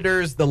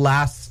Predators, the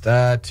last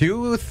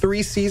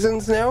 2-3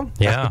 seasons now.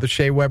 After the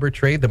Shea Weber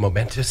trade, the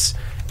momentous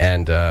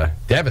and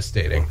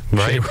devastating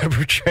Shea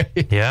Weber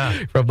trade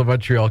from the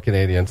Montreal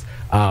Canadiens.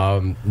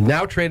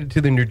 Now traded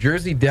to the New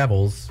Jersey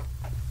Devils.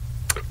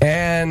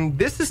 And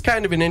this is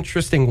kind of an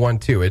interesting one,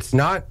 too. It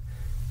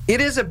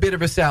is a bit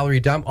of a salary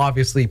dump.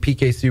 Obviously,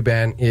 PK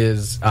Subban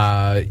is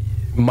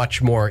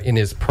much more in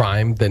his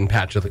prime than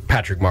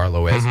Patrick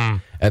Marleau is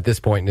at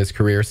this point in his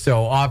career.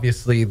 So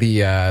obviously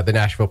the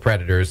Nashville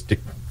Predators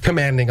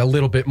commanding a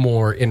little bit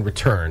more in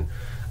return.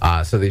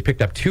 So they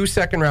picked up 2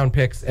 second-round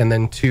picks and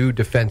then 2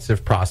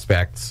 defensive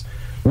prospects,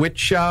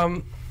 which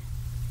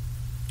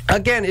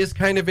again is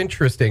kind of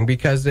interesting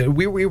because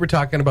we were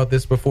talking about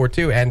this before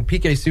too, and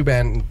PK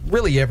Subban,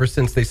 really ever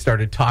since they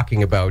started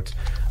talking about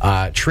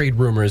trade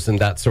rumors and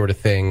that sort of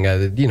thing,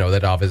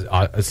 that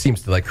obviously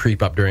seems to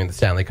creep up during the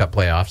Stanley Cup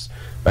playoffs.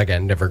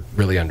 Again, never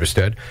really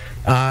understood.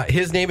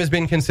 His name has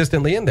been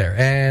consistently in there,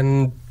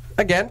 and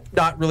again,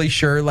 not really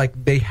sure.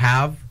 They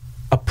have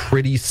a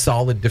pretty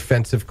solid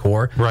defensive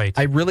core. Right.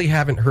 I really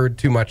haven't heard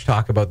too much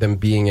talk about them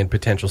being in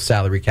potential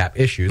salary cap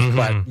issues,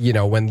 but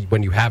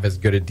when you have as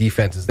good a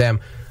defense as them,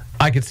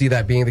 I could see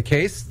that being the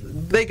case.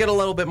 They get a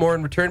little bit more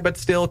in return, but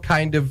still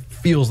kind of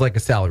feels like a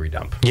salary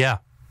dump. Yeah,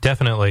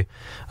 definitely.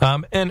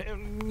 And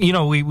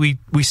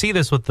we see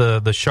this with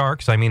the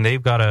Sharks. I mean,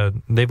 they've got a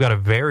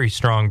very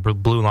strong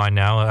blue line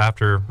now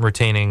after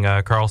retaining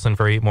Karlsson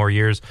for 8 more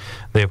years.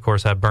 They of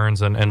course have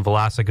Burns and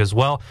Vlasic as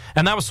well,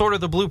 and that was sort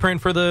of the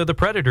blueprint for the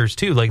Predators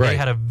too. They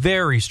had a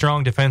very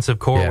strong defensive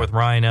core with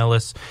Ryan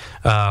Ellis,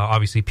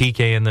 obviously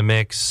PK in the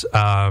mix,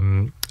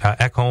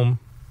 Ekholm.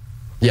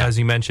 As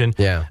you mentioned.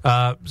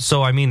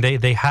 So, I mean,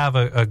 they have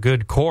a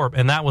good core,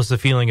 and that was the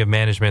feeling of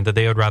management, that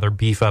they would rather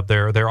beef up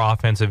their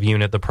offensive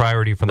unit. The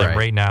priority for them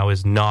right now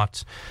is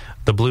not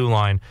the blue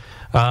line.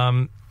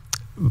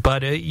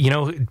 But,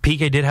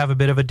 PK did have a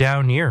bit of a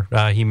down year.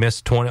 He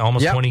missed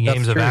 20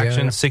 games of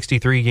action,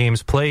 63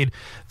 games played,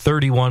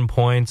 31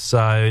 points.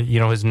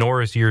 His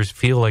Norris years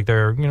feel like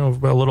they're,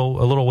 a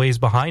little ways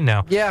behind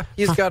now. Yeah,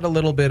 he's got a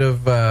little bit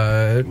of,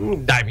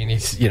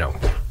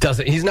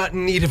 he's not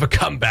in need of a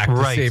comeback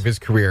to save his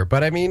career.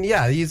 But, I mean,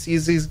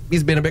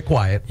 he's been a bit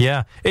quiet.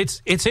 Yeah,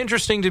 it's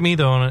interesting to me,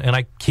 though, and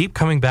I keep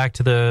coming back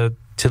to the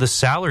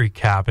salary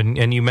cap,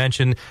 and you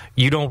mentioned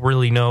you don't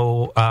really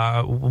know,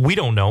 we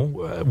don't know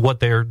what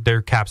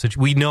their cap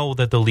situation. We know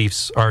that the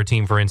Leafs are a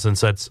team, for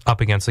instance, that's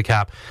up against the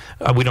cap.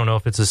 We don't know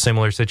if it's a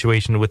similar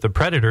situation with the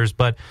Predators,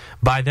 but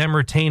by them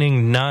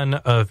retaining none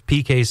of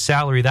PK's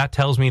salary, that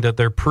tells me that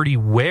they're pretty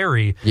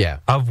wary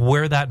of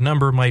where that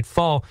number might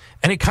fall.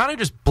 And it kind of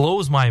just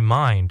blows my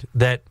mind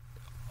that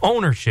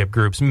ownership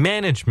groups,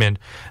 management,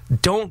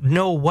 don't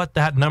know what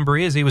that number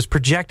is. It was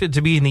projected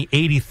to be in the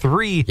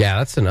 $83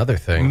 that's another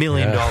thing.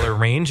 $million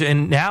range,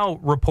 and now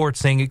reports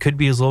saying it could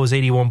be as low as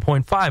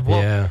 81.5.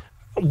 Well,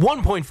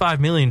 $1.5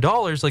 million,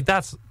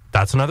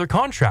 that's another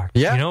contract.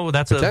 Yeah,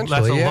 that's a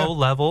low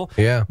level.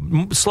 Yeah,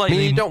 slightly. I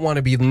mean, you don't want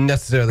to be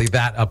necessarily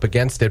that up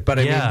against it, but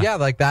I mean,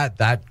 like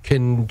that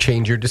can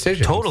change your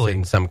decision. Totally,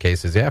 in some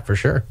cases, yeah, for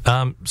sure.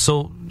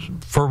 So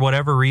for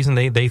whatever reason,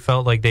 they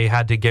felt like they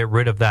had to get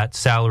rid of that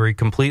salary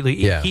completely.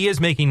 Yeah. He is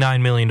making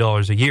 $9 million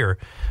a year,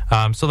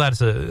 so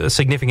that's a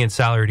significant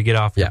salary to get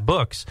off your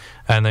books.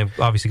 And they've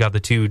obviously got the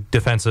two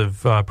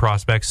defensive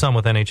prospects, some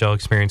with NHL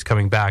experience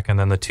coming back, and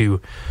then the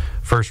two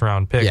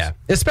first-round picks. Yeah,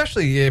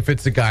 especially if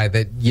it's a guy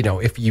that,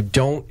 if you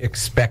don't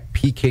expect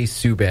PK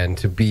Subban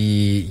to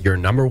be your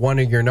number one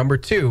or your number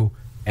two,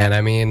 and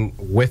I mean,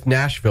 with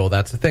Nashville,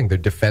 that's the thing. Their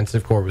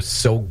defensive core was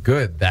so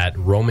good that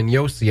Roman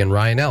Josi and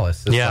Ryan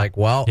Ellis is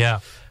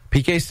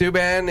PK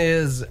Subban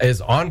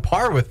is on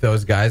par with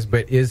those guys,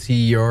 but is he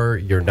your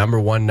number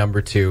one,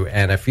 number two?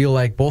 And I feel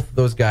like both of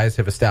those guys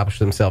have established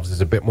themselves as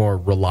a bit more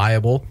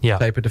reliable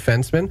type of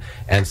defenseman.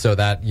 And so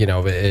that,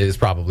 is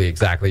probably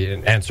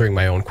exactly answering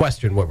my own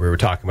question, what we were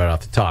talking about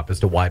off the top, as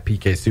to why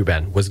PK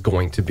Subban was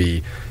going to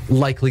be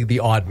likely the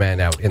odd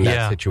man out in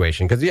that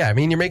situation. Because,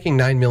 you're making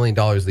 $9 million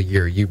a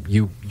year.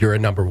 You're a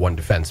number one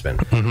defenseman.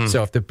 Mm-hmm.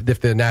 So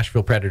if the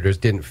Nashville Predators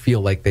didn't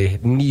feel like they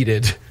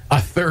needed a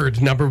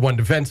third number one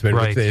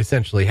defenseman, which they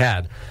essentially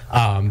had,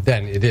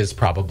 then it is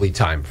probably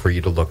time for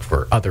you to look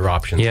for other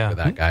options for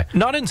that guy.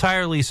 Not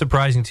entirely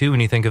surprising, too,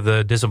 when you think of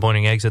the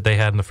disappointing exit they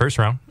had in the first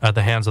round at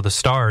the hands of the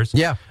Stars.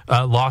 Yeah.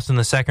 Lost in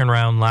the second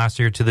round last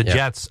year to the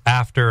Jets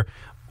after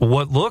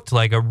what looked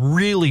like a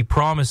really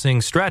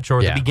promising stretch,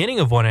 or the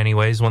beginning of one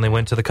anyways, when they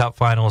went to the Cup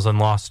Finals and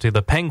lost to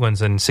the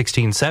Penguins in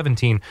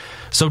 16-17.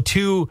 So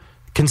two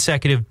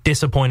consecutive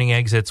disappointing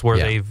exits where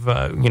they've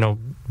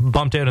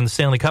bumped out in the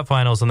Stanley Cup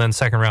Finals and then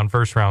second round,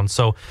 first round.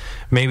 So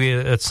maybe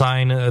a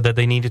sign that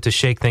they needed to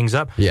shake things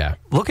up. Yeah.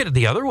 Look at it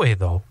the other way,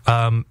 though.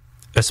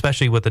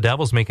 Especially with the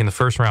Devils making the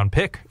first round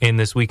pick in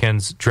this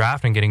weekend's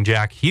draft and getting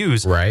Jack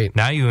Hughes. Right.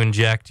 Now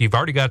you've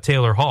already got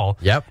Taylor Hall.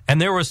 Yep. And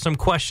there was some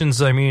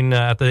questions,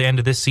 at the end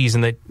of this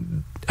season that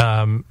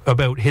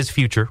about his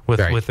future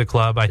with the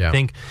club. I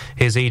think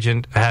his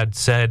agent had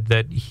said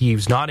that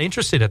he's not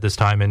interested at this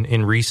time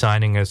in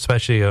re-signing,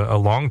 especially a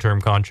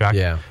long-term contract.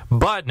 Yeah.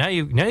 But now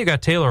you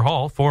got Taylor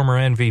Hall, former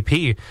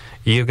MVP.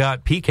 You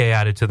got PK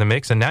added to the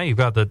mix, and now you've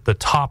got the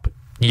top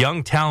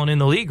young talent in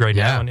the league right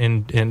now,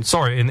 in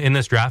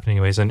this draft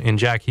anyways, and in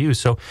Jack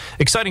Hughes. So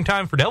exciting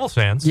time for Devils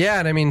fans. Yeah,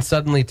 and I mean,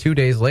 suddenly 2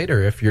 days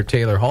later, if you're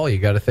Taylor Hall, you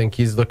got to think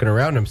he's looking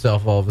around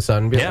himself all of a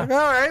sudden and be like, all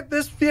right,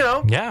 this,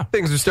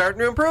 things are starting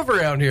to improve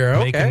around here.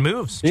 Okay. Making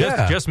moves.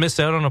 Just missed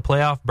out on a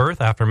playoff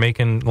berth after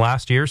making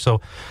last year,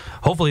 so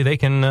hopefully they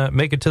can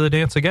make it to the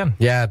dance again.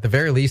 Yeah, at the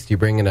very least, you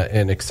bring in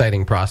an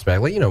exciting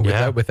prospect.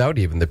 Without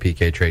even the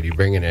PK trade, you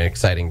bring in an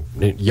exciting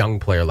young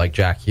player like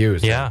Jack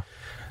Hughes. Yeah.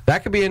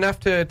 That could be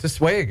enough to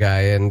sway a guy.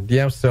 And,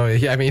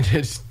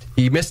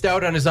 he missed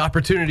out on his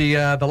opportunity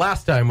the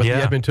last time with the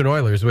Edmonton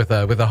Oilers with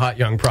a hot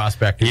young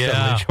prospect who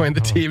suddenly joined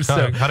the team.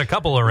 So had a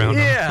couple around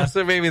him. Yeah,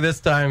 so maybe this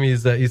time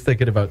he's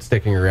thinking about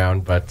sticking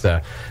around. But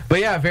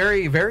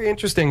very, very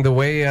interesting the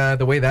way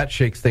that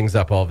shakes things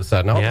up all of a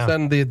sudden. All of a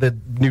sudden, the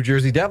New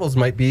Jersey Devils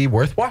might be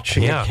worth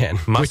watching again.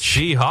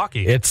 Must-see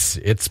hockey.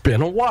 It's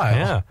been a while.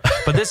 Yeah,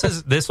 but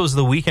this was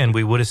the weekend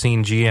we would have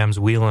seen GMs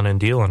wheeling and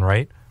dealing,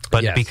 right?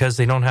 But because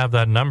they don't have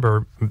that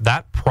number,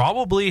 that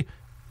probably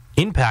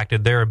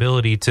impacted their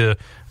ability to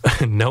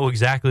know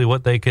exactly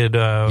what they could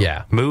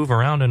move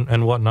around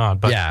and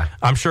whatnot. But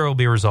I'm sure it'll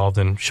be resolved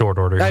in short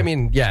order. I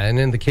mean, and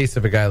in the case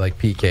of a guy like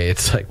PK,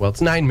 it's like, it's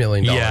 $9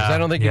 million. I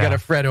don't think you got to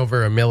fret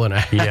over $1.5 million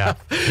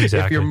exactly.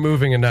 if you're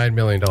moving a $9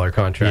 million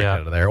contract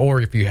out of there, or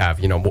if you have,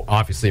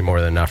 obviously more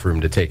than enough room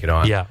to take it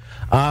on. Yeah.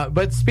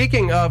 But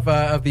speaking of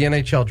the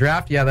NHL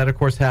draft, that of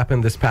course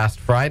happened this past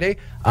Friday.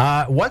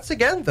 Once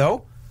again,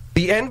 though,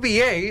 the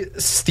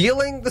NBA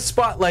stealing the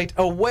spotlight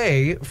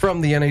away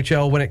from the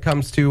NHL when it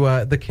comes to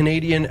the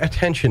Canadian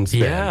attention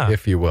span,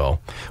 if you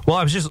will. Well,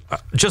 I was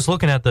just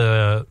looking at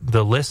the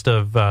list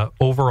of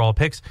overall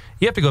picks.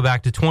 You have to go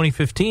back to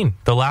 2015,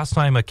 the last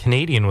time a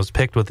Canadian was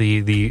picked with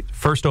the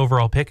first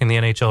overall pick in the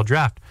NHL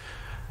draft.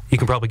 You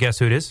can probably guess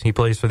who it is. He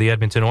plays for the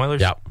Edmonton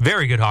Oilers. Yep.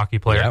 Very good hockey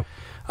player.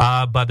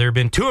 Yep. But there have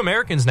been two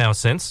Americans now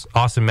since,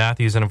 Austin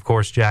Matthews and, of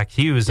course, Jack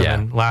Hughes. And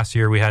then last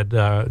year we had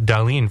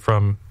Dahlin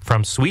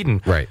from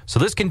Sweden. Right. So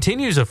this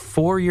continues a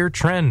 4-year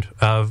trend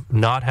of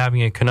not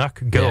having a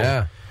Canuck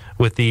go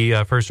with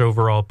the first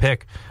overall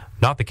pick.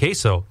 Not the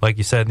case, though. Like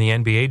you said,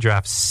 in the NBA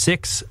draft,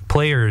 6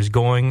 players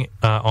going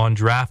on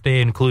draft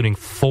day, including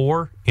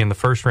 4 in the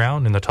first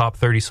round in the top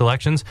 30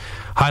 selections.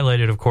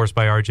 Highlighted, of course,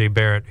 by R.J.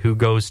 Barrett, who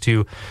goes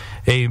to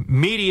a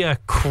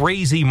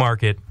media-crazy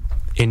market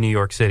in New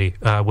York City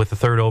with the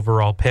 3rd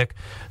overall pick.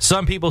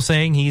 Some people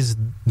saying he's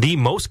the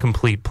most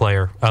complete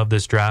player of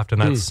this draft,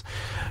 and that's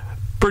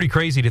pretty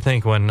crazy to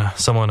think when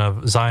someone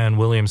of Zion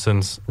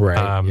Williamson's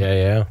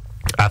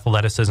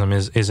athleticism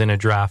is in a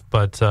draft.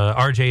 But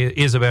RJ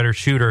is a better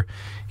shooter.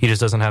 He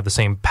just doesn't have the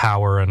same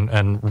power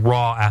and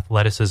raw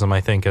athleticism,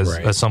 I think,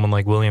 as someone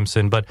like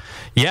Williamson. But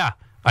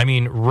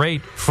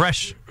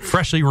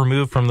freshly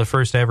removed from the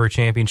first ever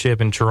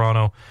championship in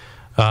Toronto.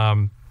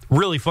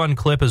 Really fun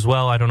clip as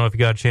well. I don't know if you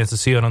got a chance to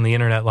see it on the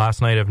internet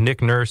last night of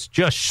Nick Nurse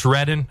just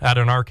shredding at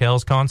an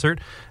Arkells concert.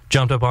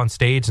 Jumped up on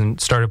stage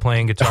and started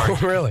playing guitar. Oh,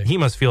 really? He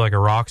must feel like a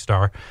rock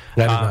star.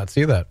 I did not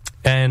see that.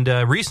 And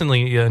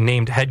recently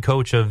named head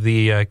coach of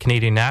the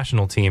Canadian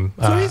national team.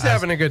 So he's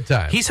having a good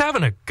time. He's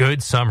having a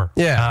good summer.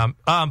 Yeah.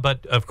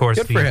 But, of course,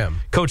 good for him.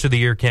 Coach of the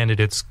Year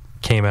candidates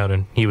came out,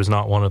 and he was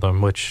not one of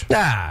them, which...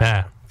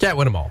 Can't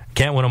win them all.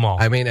 Can't win them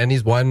all. I mean, and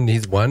he's won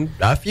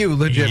a few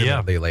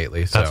legitimately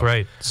lately. So, that's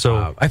right.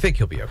 So I think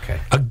he'll be okay.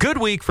 A good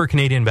week for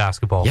Canadian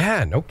basketball.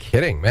 Yeah, no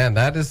kidding, man.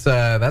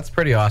 That's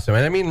pretty awesome.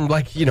 And I mean,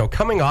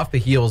 coming off the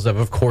heels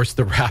of course,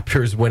 the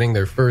Raptors winning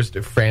their first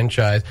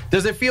franchise.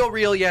 Does it feel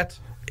real yet?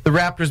 The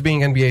Raptors being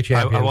NBA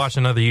champions. I watched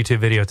another YouTube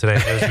video today.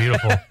 It was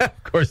beautiful.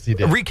 Of course you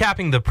did.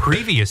 Recapping the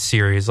previous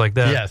series, like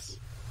that. Yes.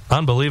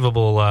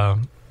 Unbelievable,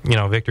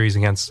 victories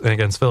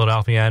against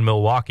Philadelphia and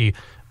Milwaukee.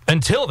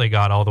 Until they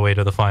got all the way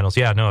to the finals.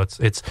 Yeah, no,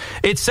 it's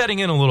setting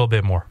in a little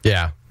bit more.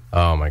 Yeah.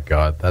 Oh my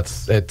God, it's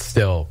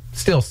still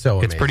so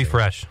amazing. It's pretty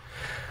fresh.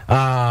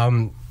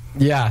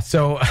 Yeah.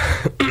 So,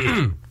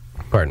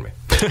 pardon me.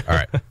 All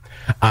right.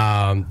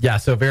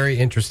 So very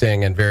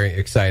interesting and very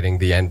exciting,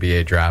 the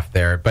NBA draft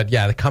there. But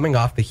yeah, coming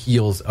off the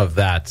heels of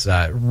that,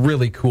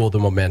 really cool, the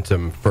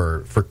momentum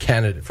for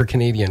Canada, for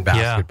Canadian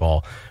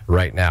basketball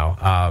right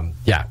now.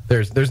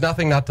 There's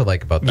nothing not to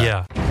like about that.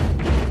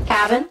 Yeah.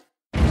 Cabin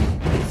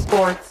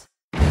Sports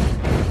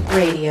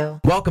Radio.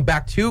 Welcome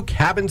back to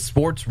Cabin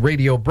Sports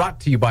Radio,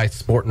 brought to you by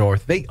Sport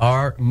North. They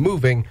are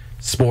moving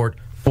sport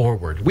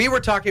forward. We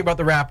were talking about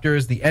the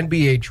Raptors, the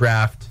NBA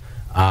draft,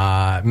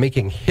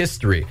 making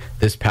history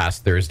this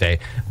past Thursday.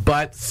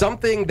 But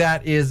something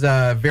that is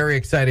very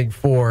exciting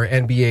for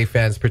NBA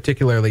fans,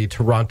 particularly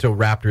Toronto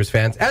Raptors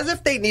fans, as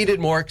if they needed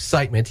more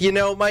excitement. You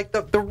know, Mike,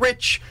 the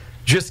rich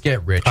just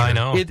get richer. I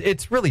know.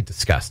 It's really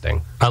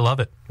disgusting. I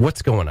love it.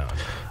 What's going on?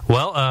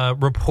 Well,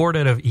 report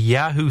out of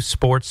Yahoo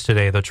Sports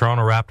today, the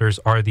Toronto Raptors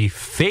are the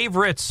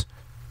favorites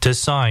to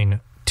sign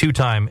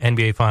two-time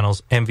NBA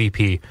Finals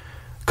MVP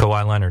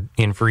Kawhi Leonard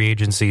in free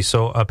agency.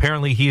 So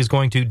apparently he is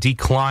going to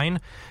decline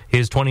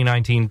his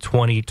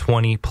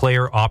 2019-2020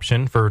 player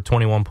option for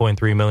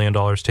 $21.3 million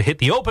to hit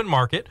the open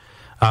market,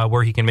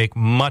 where he can make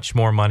much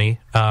more money.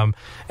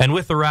 And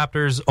with the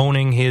Raptors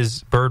owning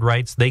his bird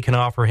rights, they can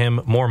offer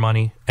him more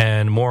money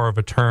and more of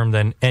a term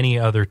than any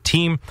other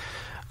team.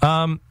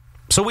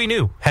 So we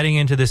knew heading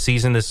into this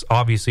season, this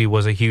obviously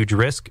was a huge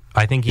risk.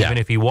 I think even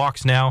if he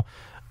walks now,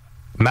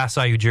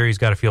 Masai Ujiri's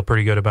got to feel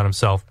pretty good about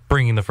himself,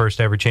 bringing the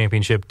first ever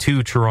championship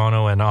to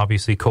Toronto, and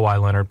obviously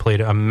Kawhi Leonard played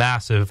a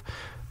massive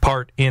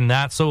part in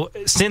that. So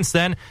since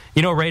then,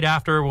 right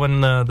after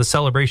when the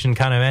celebration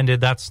kind of ended,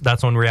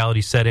 that's when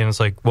reality set in. It's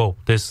like, whoa,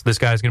 this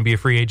guy's going to be a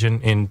free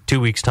agent in 2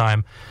 weeks'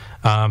 time,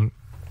 and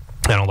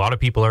a lot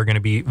of people are going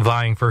to be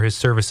vying for his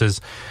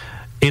services.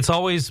 It's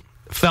always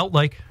felt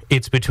like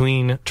it's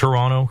between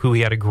Toronto, who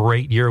he had a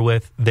great year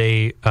with.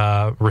 They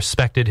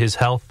respected his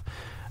health,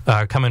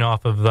 coming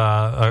off of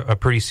a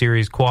pretty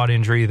serious quad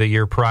injury the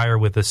year prior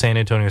with the San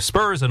Antonio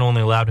Spurs, and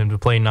only allowed him to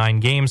play 9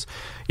 games.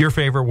 Your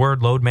favorite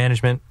word, load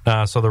management.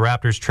 So the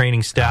Raptors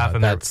training staff,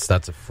 and that's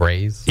a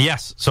phrase.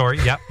 Yes, sorry,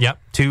 yep.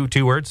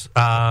 Two words.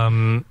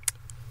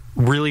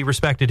 Really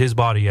respected his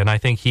body, and I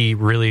think he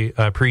really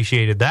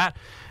appreciated that.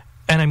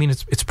 And I mean,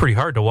 it's pretty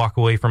hard to walk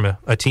away from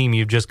a team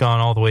you've just gone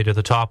all the way to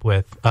the top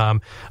with.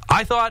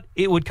 I thought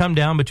it would come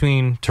down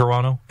between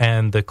Toronto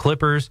and the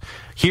Clippers.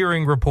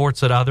 Hearing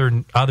reports that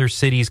other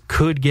cities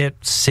could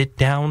get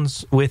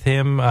sit-downs with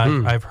him.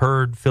 I've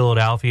heard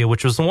Philadelphia,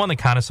 which was the one that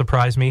kind of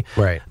surprised me.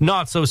 Right.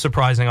 Not so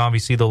surprising,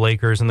 obviously, the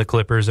Lakers and the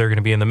Clippers are going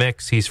to be in the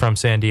mix. He's from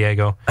San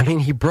Diego. I mean,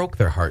 he broke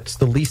their hearts.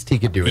 The least he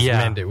could do is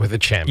mend it with a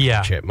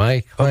championship,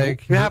 Mike.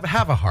 Like,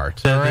 have a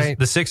heart, all right?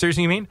 The Sixers,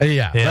 you mean?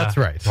 Yeah, that's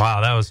right. Wow,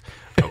 that was...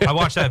 I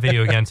watched that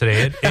video again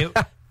today.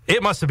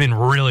 It must have been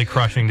really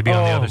crushing to be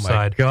on the other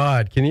side. Oh, my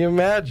God. Can you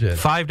imagine?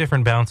 5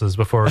 different bounces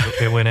before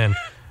it went in.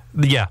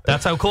 Yeah,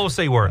 that's how close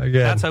they were.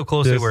 Again, that's how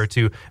close they were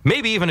to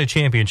maybe even a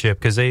championship,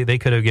 because they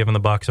could have given the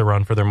Bucks a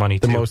run for their money,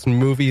 too. The most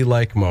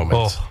movie-like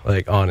moment,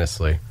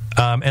 honestly.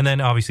 And then,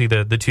 obviously,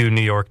 the two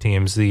New York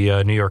teams,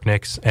 the New York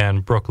Knicks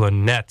and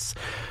Brooklyn Nets.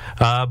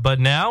 But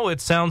now it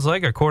sounds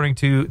like, according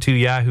to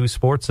Yahoo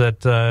Sports,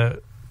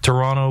 that...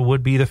 Toronto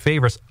would be the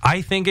favorites.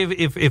 I think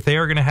if they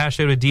are going to hash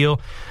out a deal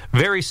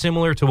very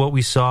similar to what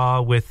we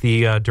saw with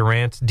the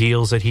Durant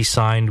deals that he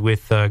signed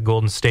with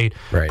Golden State,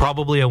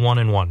 probably a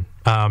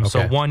 1-and-1.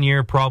 So 1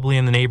 year, probably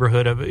in the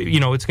neighborhood of,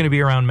 it's going to be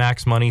around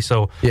max money.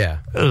 So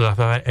if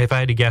I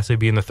had to guess,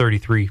 it'd be in the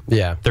 33,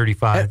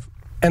 35.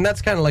 And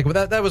that's kind of like,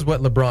 that was what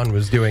LeBron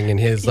was doing in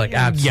his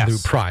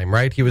absolute prime,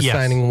 right? He was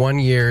signing 1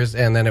 years,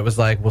 and then it was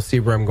like, we'll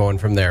see where I'm going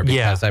from there.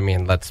 Because, I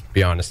mean, let's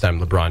be honest,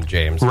 I'm LeBron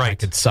James. Right. I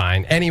could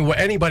sign,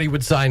 anybody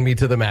would sign me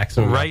to the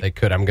maximum that they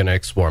could. I'm going to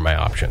explore my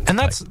options. And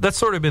that's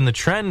sort of been the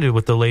trend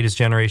with the latest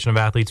generation of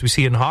athletes. We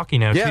see it in hockey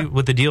now, too,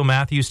 with the deal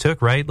Matthews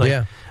took, right?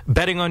 Like,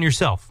 betting on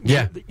yourself.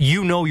 Yeah.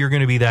 You know you're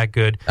going to be that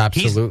good.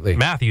 Absolutely.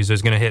 Matthews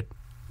is going to hit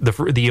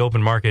the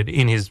open market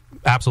in his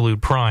absolute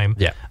prime.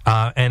 Yeah.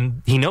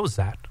 And he knows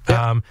that.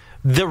 Yeah.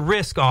 The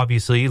risk,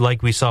 obviously,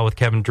 like we saw with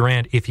Kevin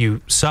Durant, if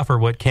you suffer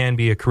what can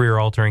be a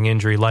career-altering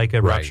injury like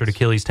a ruptured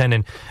Achilles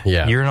tendon,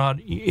 you're not.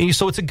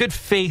 So it's a good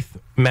faith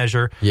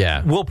measure.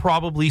 Yeah. We'll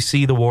probably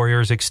see the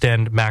Warriors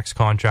extend max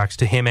contracts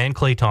to him and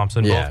Klay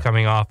Thompson, both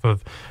coming off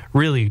of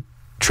really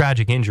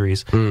tragic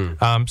injuries.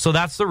 So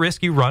that's the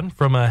risk you run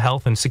from a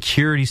health and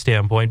security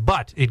standpoint,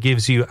 but it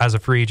gives you, as a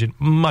free agent,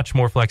 much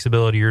more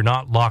flexibility. You're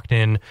not locked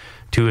in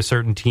to a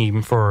certain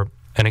team for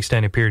an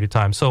extended period of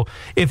time. So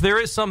if there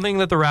is something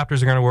that the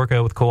Raptors are going to work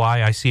out with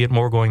Kawhi, I see it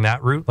more going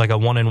that route, like a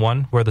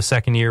 1-and-1, where the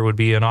second year would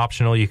be an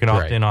optional. You can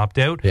opt in, opt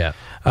out. Yeah.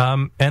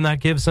 And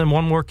that gives them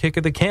one more kick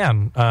at the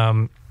can.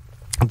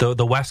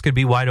 The West could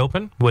be wide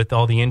open with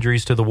all the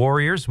injuries to the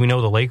Warriors. We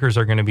know the Lakers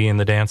are going to be in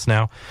the dance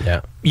now.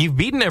 Yeah. You've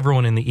beaten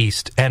everyone in the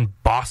East, and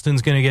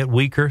Boston's going to get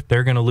weaker.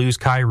 They're going to lose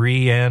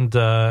Kyrie and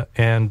Al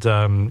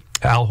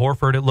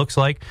Horford, it looks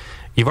like.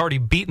 You've already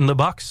beaten the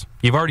Bucks.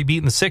 You've already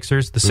beaten the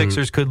Sixers. The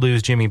Sixers could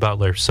lose Jimmy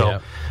Butler.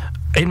 So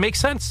it makes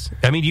sense.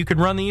 I mean, you could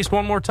run the East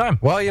one more time.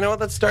 Well, you know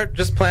what? Let's start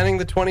just planning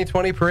the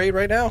 2020 parade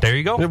right now. There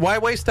you go. Why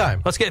waste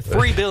time? Let's get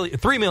 3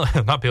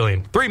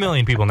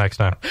 million people next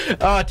time.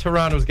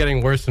 Toronto's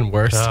getting worse and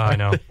worse. I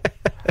know.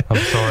 I'm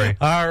sorry.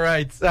 All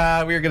right.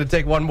 We're going to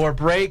take one more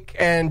break.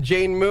 And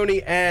Jane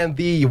Mooney and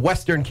the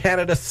Western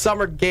Canada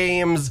Summer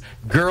Games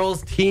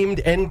girls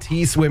teamed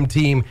NT swim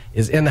team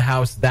is in the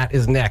house. That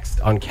is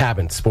next on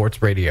Cabin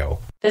Sports Radio.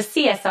 The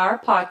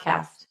CSR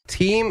Podcast.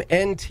 Team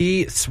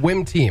NT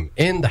swim team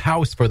in the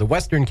house for the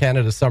Western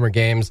Canada Summer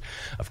Games.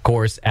 Of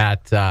course,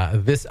 at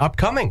this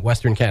upcoming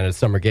Western Canada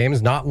Summer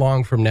Games, not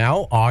long from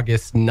now,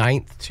 August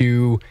 9th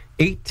to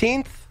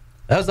 18th.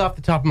 That was off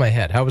the top of my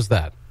head. How was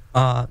that?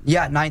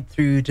 9th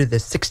through to the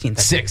 16th.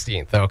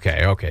 16th.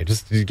 Okay.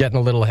 Just getting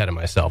a little ahead of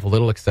myself, a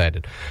little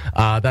excited.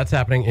 That's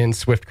happening in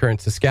Swift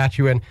Current,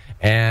 Saskatchewan.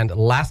 And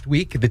last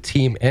week, the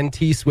Team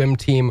NT swim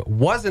team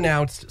was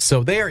announced,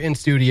 so they are in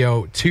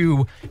studio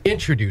to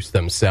introduce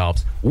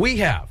themselves. We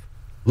have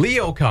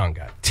Leo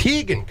Conga,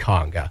 Tegan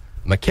Conga,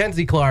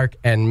 Mackenzie Clark,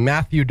 and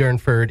Matthew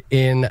Durnford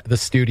in the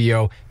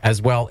studio,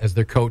 as well as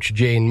their coach,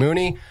 Jane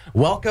Mooney.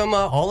 Welcome,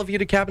 all of you,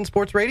 to Cabin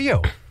Sports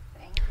Radio.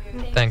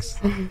 Thanks.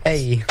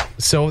 Hey.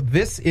 So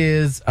this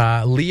is,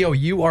 Leo,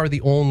 you are the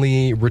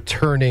only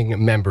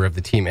returning member of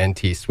the Team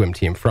NT swim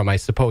team from, I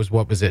suppose,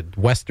 what was it,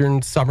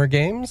 Western Summer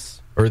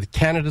Games? Or the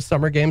Canada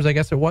Summer Games, I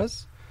guess it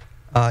was?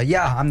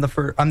 I'm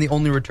the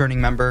only returning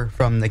member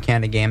from the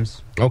Canada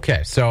Games.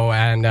 Okay, so,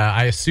 and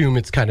I assume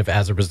it's kind of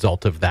as a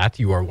result of that,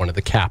 you are one of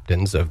the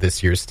captains of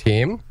this year's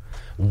team.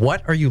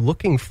 What are you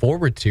looking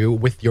forward to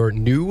with your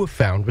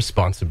newfound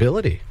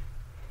responsibility?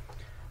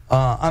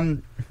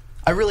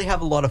 I really have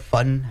a lot of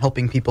fun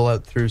helping people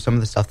out through some of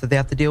the stuff that they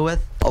have to deal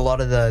with. A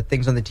lot of the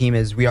things on the team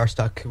is we are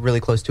stuck really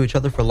close to each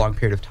other for a long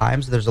period of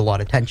time, so there's a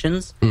lot of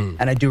tensions. And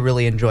I do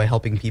really enjoy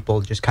helping people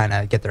just kind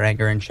of get their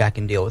anger in check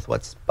and deal with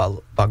what's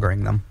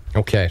buggering them.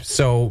 Okay,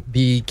 so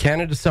the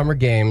Canada Summer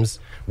Games,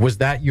 was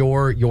that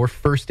your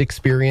first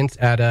experience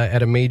at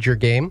a major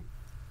game?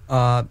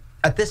 At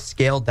this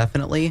scale,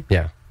 definitely.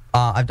 Yeah.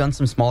 I've done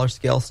some smaller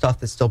scale stuff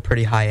that's still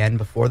pretty high end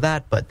before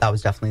that, but that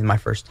was definitely my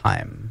first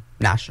time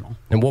national.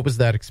 And what was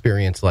that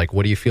experience like?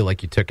 What do you feel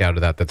like you took out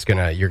of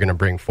that you're gonna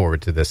bring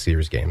forward to this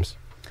year's games?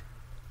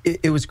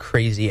 It was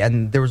crazy,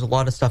 and there was a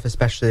lot of stuff,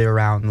 especially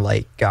around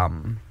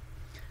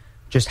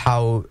just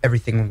how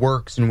everything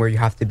works and where you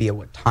have to be at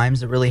what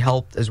times. It really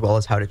helped, as well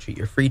as how to treat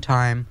your free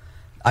time.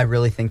 I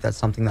really think that's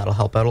something that'll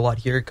help out a lot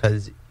here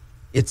because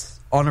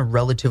it's on a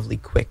relatively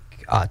quick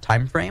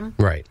time frame.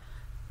 Right.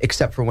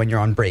 Except for when you're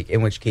on break,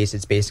 in which case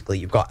it's basically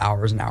you've got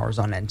hours and hours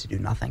on end to do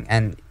nothing.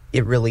 And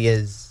it really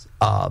is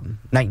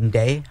night and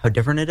day how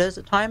different it is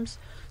at times.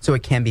 So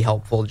it can be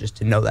helpful just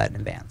to know that in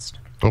advance.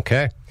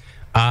 Okay.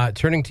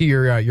 Turning to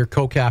your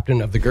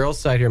co-captain of the girls'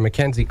 side here,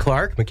 Mackenzie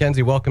Clark.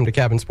 Mackenzie, welcome to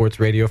Cabin Sports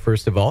Radio,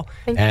 first of all.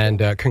 Thank you.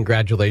 And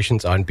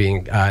congratulations on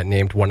being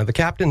named one of the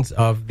captains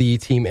of the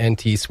Team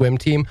NT swim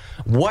team.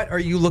 What are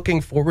you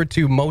looking forward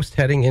to most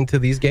heading into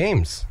these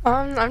games?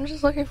 I'm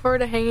just looking forward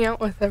to hanging out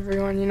with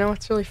everyone. You know,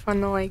 it's really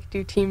fun to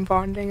do team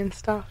bonding and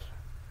stuff.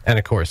 And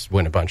of course,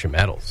 win a bunch of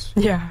medals.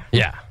 Yeah.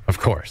 Yeah, of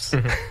course.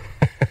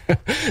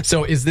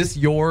 So is this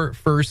your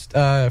first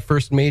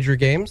major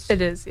games?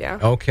 It is, yeah.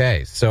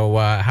 Okay, so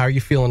how are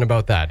you feeling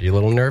about that? Are you a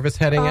little nervous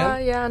heading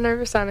in? Yeah,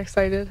 nervous and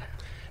excited.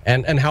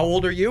 And how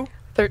old are you?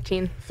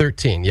 13.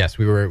 13, yes.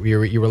 You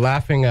were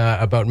laughing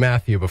about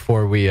Matthew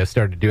before we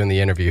started doing the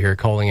interview here,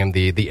 calling him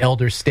the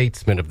elder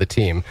statesman of the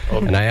team.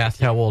 And I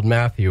asked how old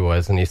Matthew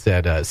was, and he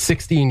said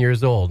 16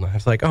 years old. I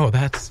was like, oh,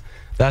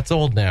 that's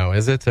old now,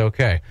 is it?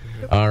 Okay.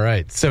 All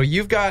right. So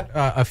you've got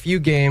a few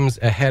games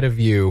ahead of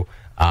you.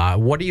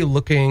 What are you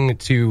looking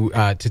to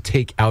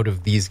take out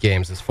of these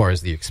games as far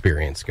as the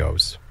experience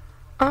goes?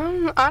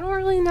 I don't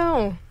really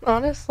know,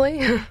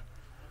 honestly.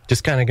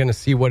 Just kind of going to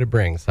see what it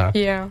brings, huh?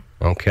 Yeah.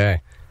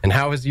 Okay. And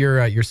how has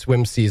your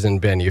swim season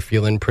been? You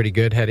feeling pretty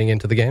good heading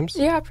into the games?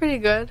 Yeah, pretty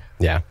good.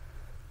 Yeah.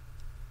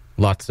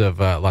 Lots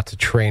of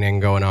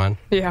training going on.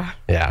 Yeah.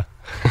 Yeah.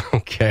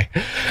 Okay.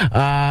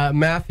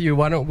 Matthew,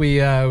 why don't we?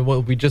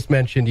 Well, we just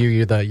mentioned you.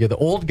 You're the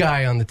old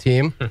guy on the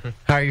team.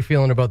 How are you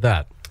feeling about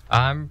that?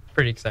 I'm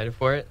pretty excited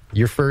for it.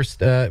 Your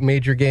first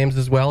major games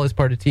as well as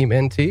part of Team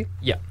NT.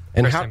 Yeah.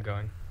 And first time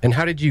going. And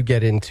how did you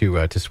get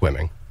into to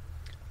swimming?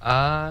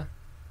 I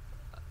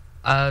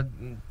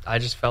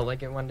just felt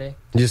like it one day.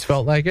 You just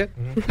felt like it?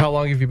 How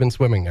long have you been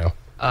swimming now?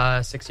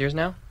 6 years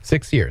now.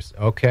 6 years.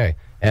 Okay.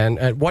 And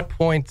at what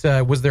point,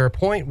 was there a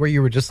point where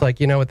you were just like,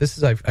 you know what, this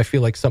is, I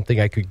feel like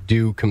something I could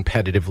do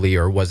competitively,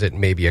 or was it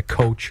maybe a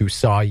coach who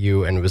saw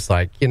you and was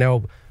like, you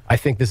know, I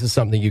think this is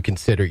something you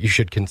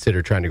should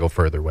consider trying to go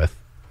further with?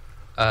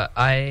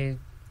 I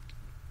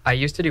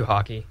used to do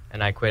hockey,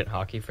 and I quit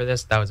hockey for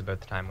this. That was about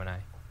the time when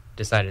I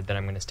decided that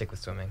I'm going to stick with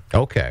swimming.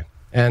 Okay.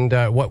 And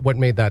what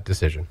made that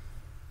decision?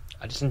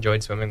 I just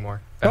enjoyed swimming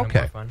more. Found it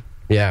more fun.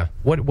 Yeah.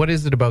 What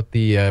is it about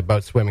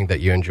about swimming that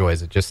you enjoy?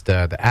 Is it just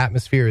the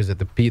atmosphere? Is it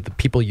the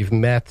people you've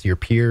met, your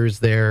peers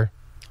there?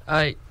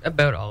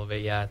 About all of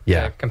it, yeah.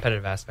 Yeah. The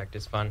competitive aspect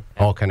is fun.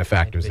 All kind of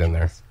factors in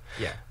there.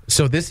 Yeah.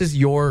 So this is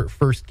your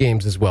first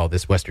games as well,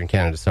 this Western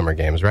Canada Summer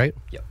Games, right?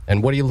 Yep.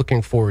 And what are you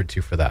looking forward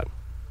to for that?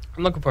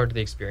 I'm looking forward to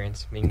the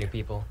experience, meeting new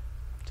people,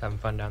 just having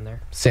fun down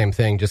there. Same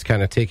thing, just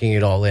kind of taking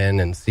it all in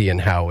and seeing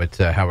how it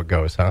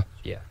goes, huh?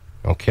 Yeah.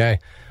 Okay.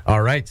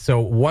 All right.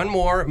 So one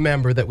more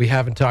member that we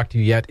haven't talked to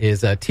yet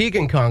is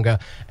Tegan Conga.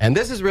 And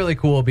this is really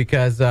cool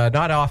because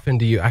not often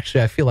do you,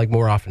 actually I feel like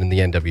more often in the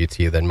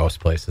NWT than most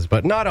places,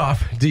 but not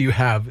often do you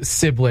have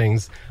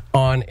siblings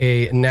on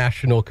a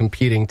national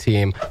competing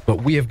team.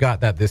 But we have got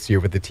that this year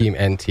with the Team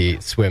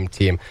NT swim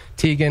team.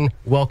 Tegan,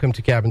 welcome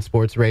to Cabin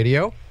Sports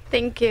Radio.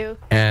 Thank you.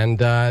 And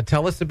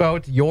tell us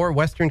about your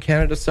Western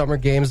Canada Summer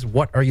Games.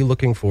 What are you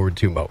looking forward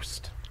to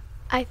most?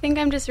 I think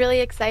I'm just really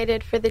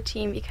excited for the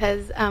team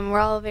because we're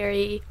all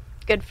very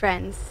good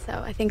friends. So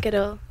I think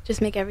it'll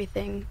just make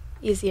everything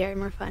easier and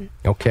more fun.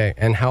 Okay.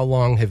 And how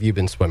long have you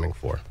been swimming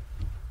for?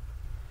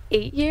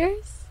 8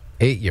 years.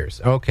 8 years.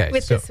 Okay.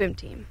 With the swim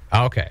team.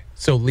 Okay.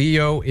 So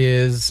Leo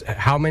is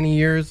how many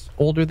years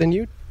older than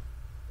you?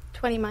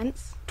 20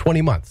 months.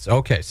 20 months.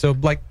 Okay. So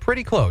like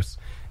pretty close.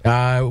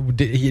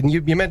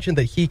 You mentioned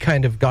that he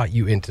kind of got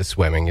you into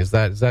swimming. Is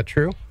that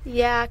true?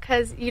 Yeah,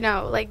 because,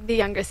 like the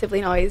younger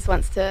sibling always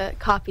wants to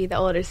copy the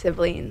older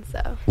sibling,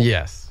 so.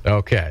 Yes.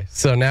 Okay.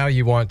 So now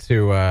you want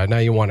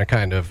to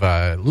kind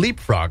of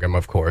leapfrog him,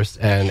 of course,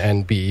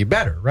 and be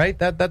better, right?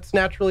 That's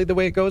naturally the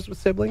way it goes with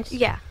siblings?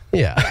 Yeah.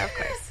 Yeah. Yeah, of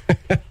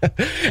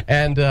course.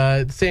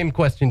 And same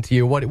question to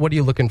you. What are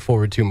you looking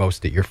forward to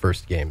most at your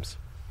first games?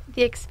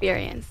 The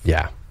experience.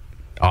 Yeah.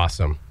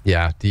 Awesome.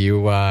 Yeah. Do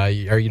you are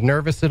you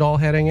nervous at all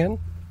heading in?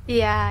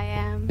 Yeah, I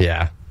am.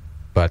 Yeah.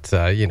 But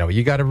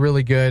you got a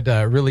really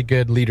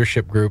good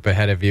leadership group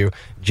ahead of you.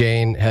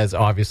 Jane has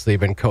obviously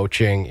been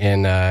coaching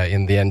in the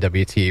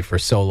NWT for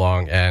so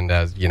long, and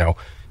as you know,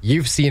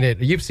 you've seen it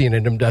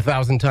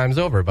 1,000 times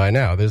over by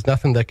now. There's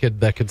nothing that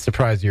could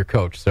surprise your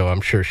coach. So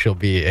I'm sure she'll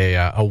be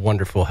a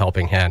wonderful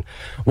helping hand.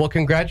 Well,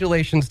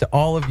 congratulations to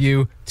all of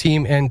you,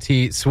 Team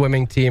NT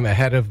swimming team,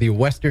 ahead of the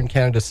Western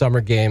Canada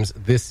Summer Games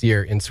this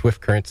year in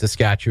Swift Current,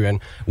 Saskatchewan.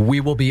 We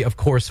will be, of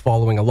course,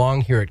 following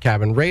along here at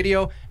Cabin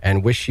Radio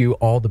and wish you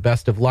all the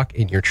best of luck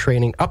in your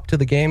training up to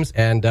the games,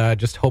 and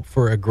just hope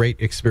for a great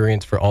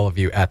experience for all of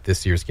you at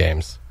this year's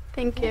games.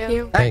 Thank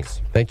you.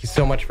 Thanks. Thank you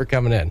so much for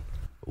coming in.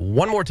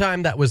 One more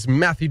time, that was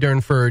Matthew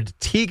Durnford,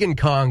 Tegan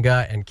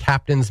Conga, and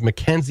captains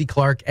Mackenzie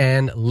Clark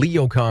and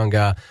Leo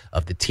Conga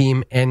of the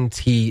Team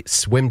NT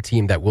swim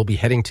team that will be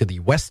heading to the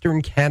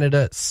Western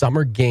Canada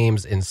Summer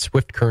Games in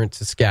Swift Current,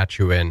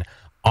 Saskatchewan,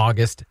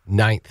 August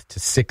 9th to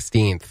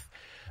 16th.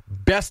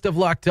 Best of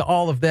luck to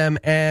all of them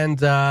and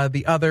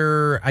the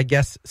other,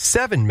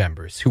 7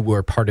 members who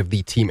were part of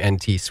the Team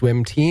NT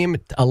swim team.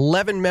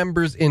 11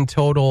 members in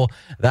total.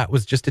 That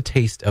was just a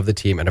taste of the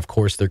team. And, of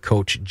course, their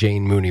coach,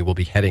 Jane Mooney, will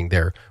be heading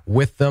there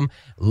with them.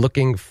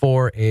 Looking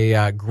for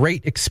a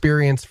great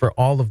experience for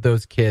all of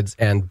those kids,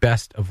 and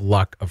best of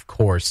luck, of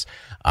course.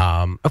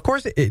 Of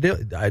course,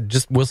 I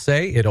just will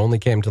say it only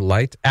came to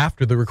light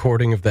after the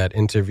recording of that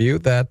interview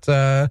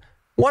that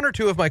one or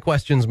two of my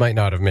questions might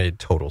not have made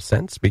total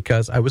sense,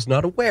 because I was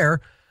not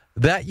aware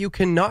that you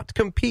cannot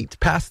compete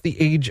past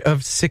the age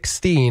of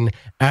 16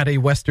 at a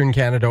Western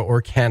Canada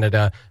or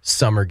Canada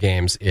Summer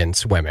Games in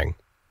swimming.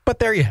 But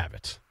there you have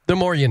it. The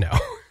more you know.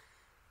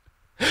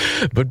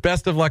 But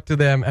best of luck to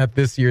them at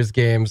this year's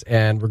games,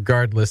 and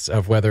regardless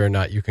of whether or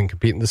not you can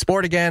compete in the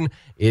sport again,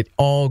 it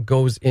all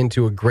goes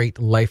into a great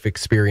life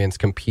experience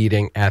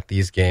competing at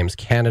these games.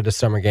 Canada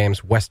Summer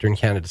Games, Western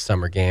Canada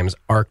Summer Games,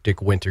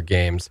 Arctic Winter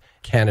Games,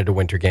 Canada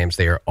Winter Games,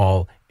 they are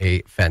all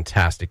a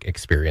fantastic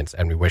experience,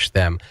 and we wish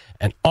them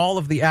and all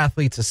of the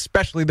athletes,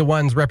 especially the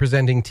ones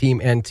representing Team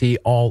NT,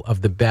 all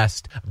of the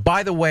best.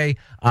 By the way,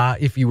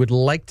 if you would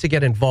like to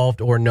get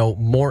involved or know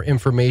more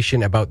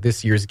information about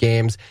this year's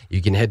games,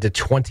 you can head to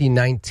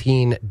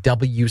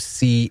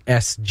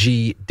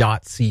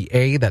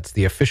 2019wcsg.ca. That's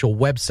the official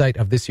website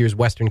of this year's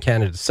Western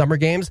Canada Summer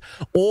Games.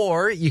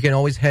 Or you can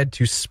always head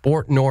to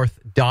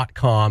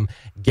sportnorth.com,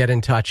 get in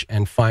touch,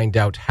 and find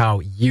out how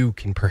you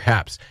can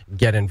perhaps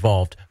get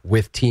involved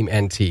with Team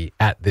NT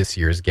at this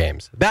year's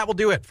games. That will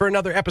do it for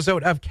another episode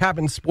of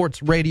Cabin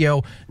Sports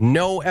Radio.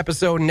 No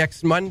episode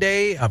next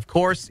Monday. Of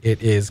course,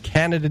 it is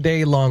Canada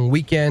Day long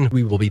weekend.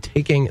 We will be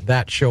taking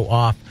that show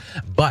off,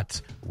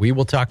 but we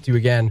will talk to you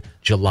again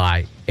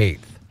July 8th.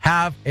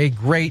 Have a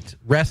great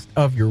rest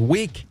of your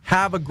week.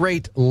 Have a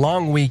great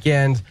long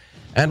weekend,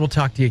 and we'll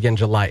talk to you again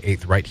July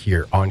 8th right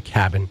here on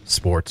Cabin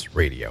Sports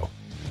Radio.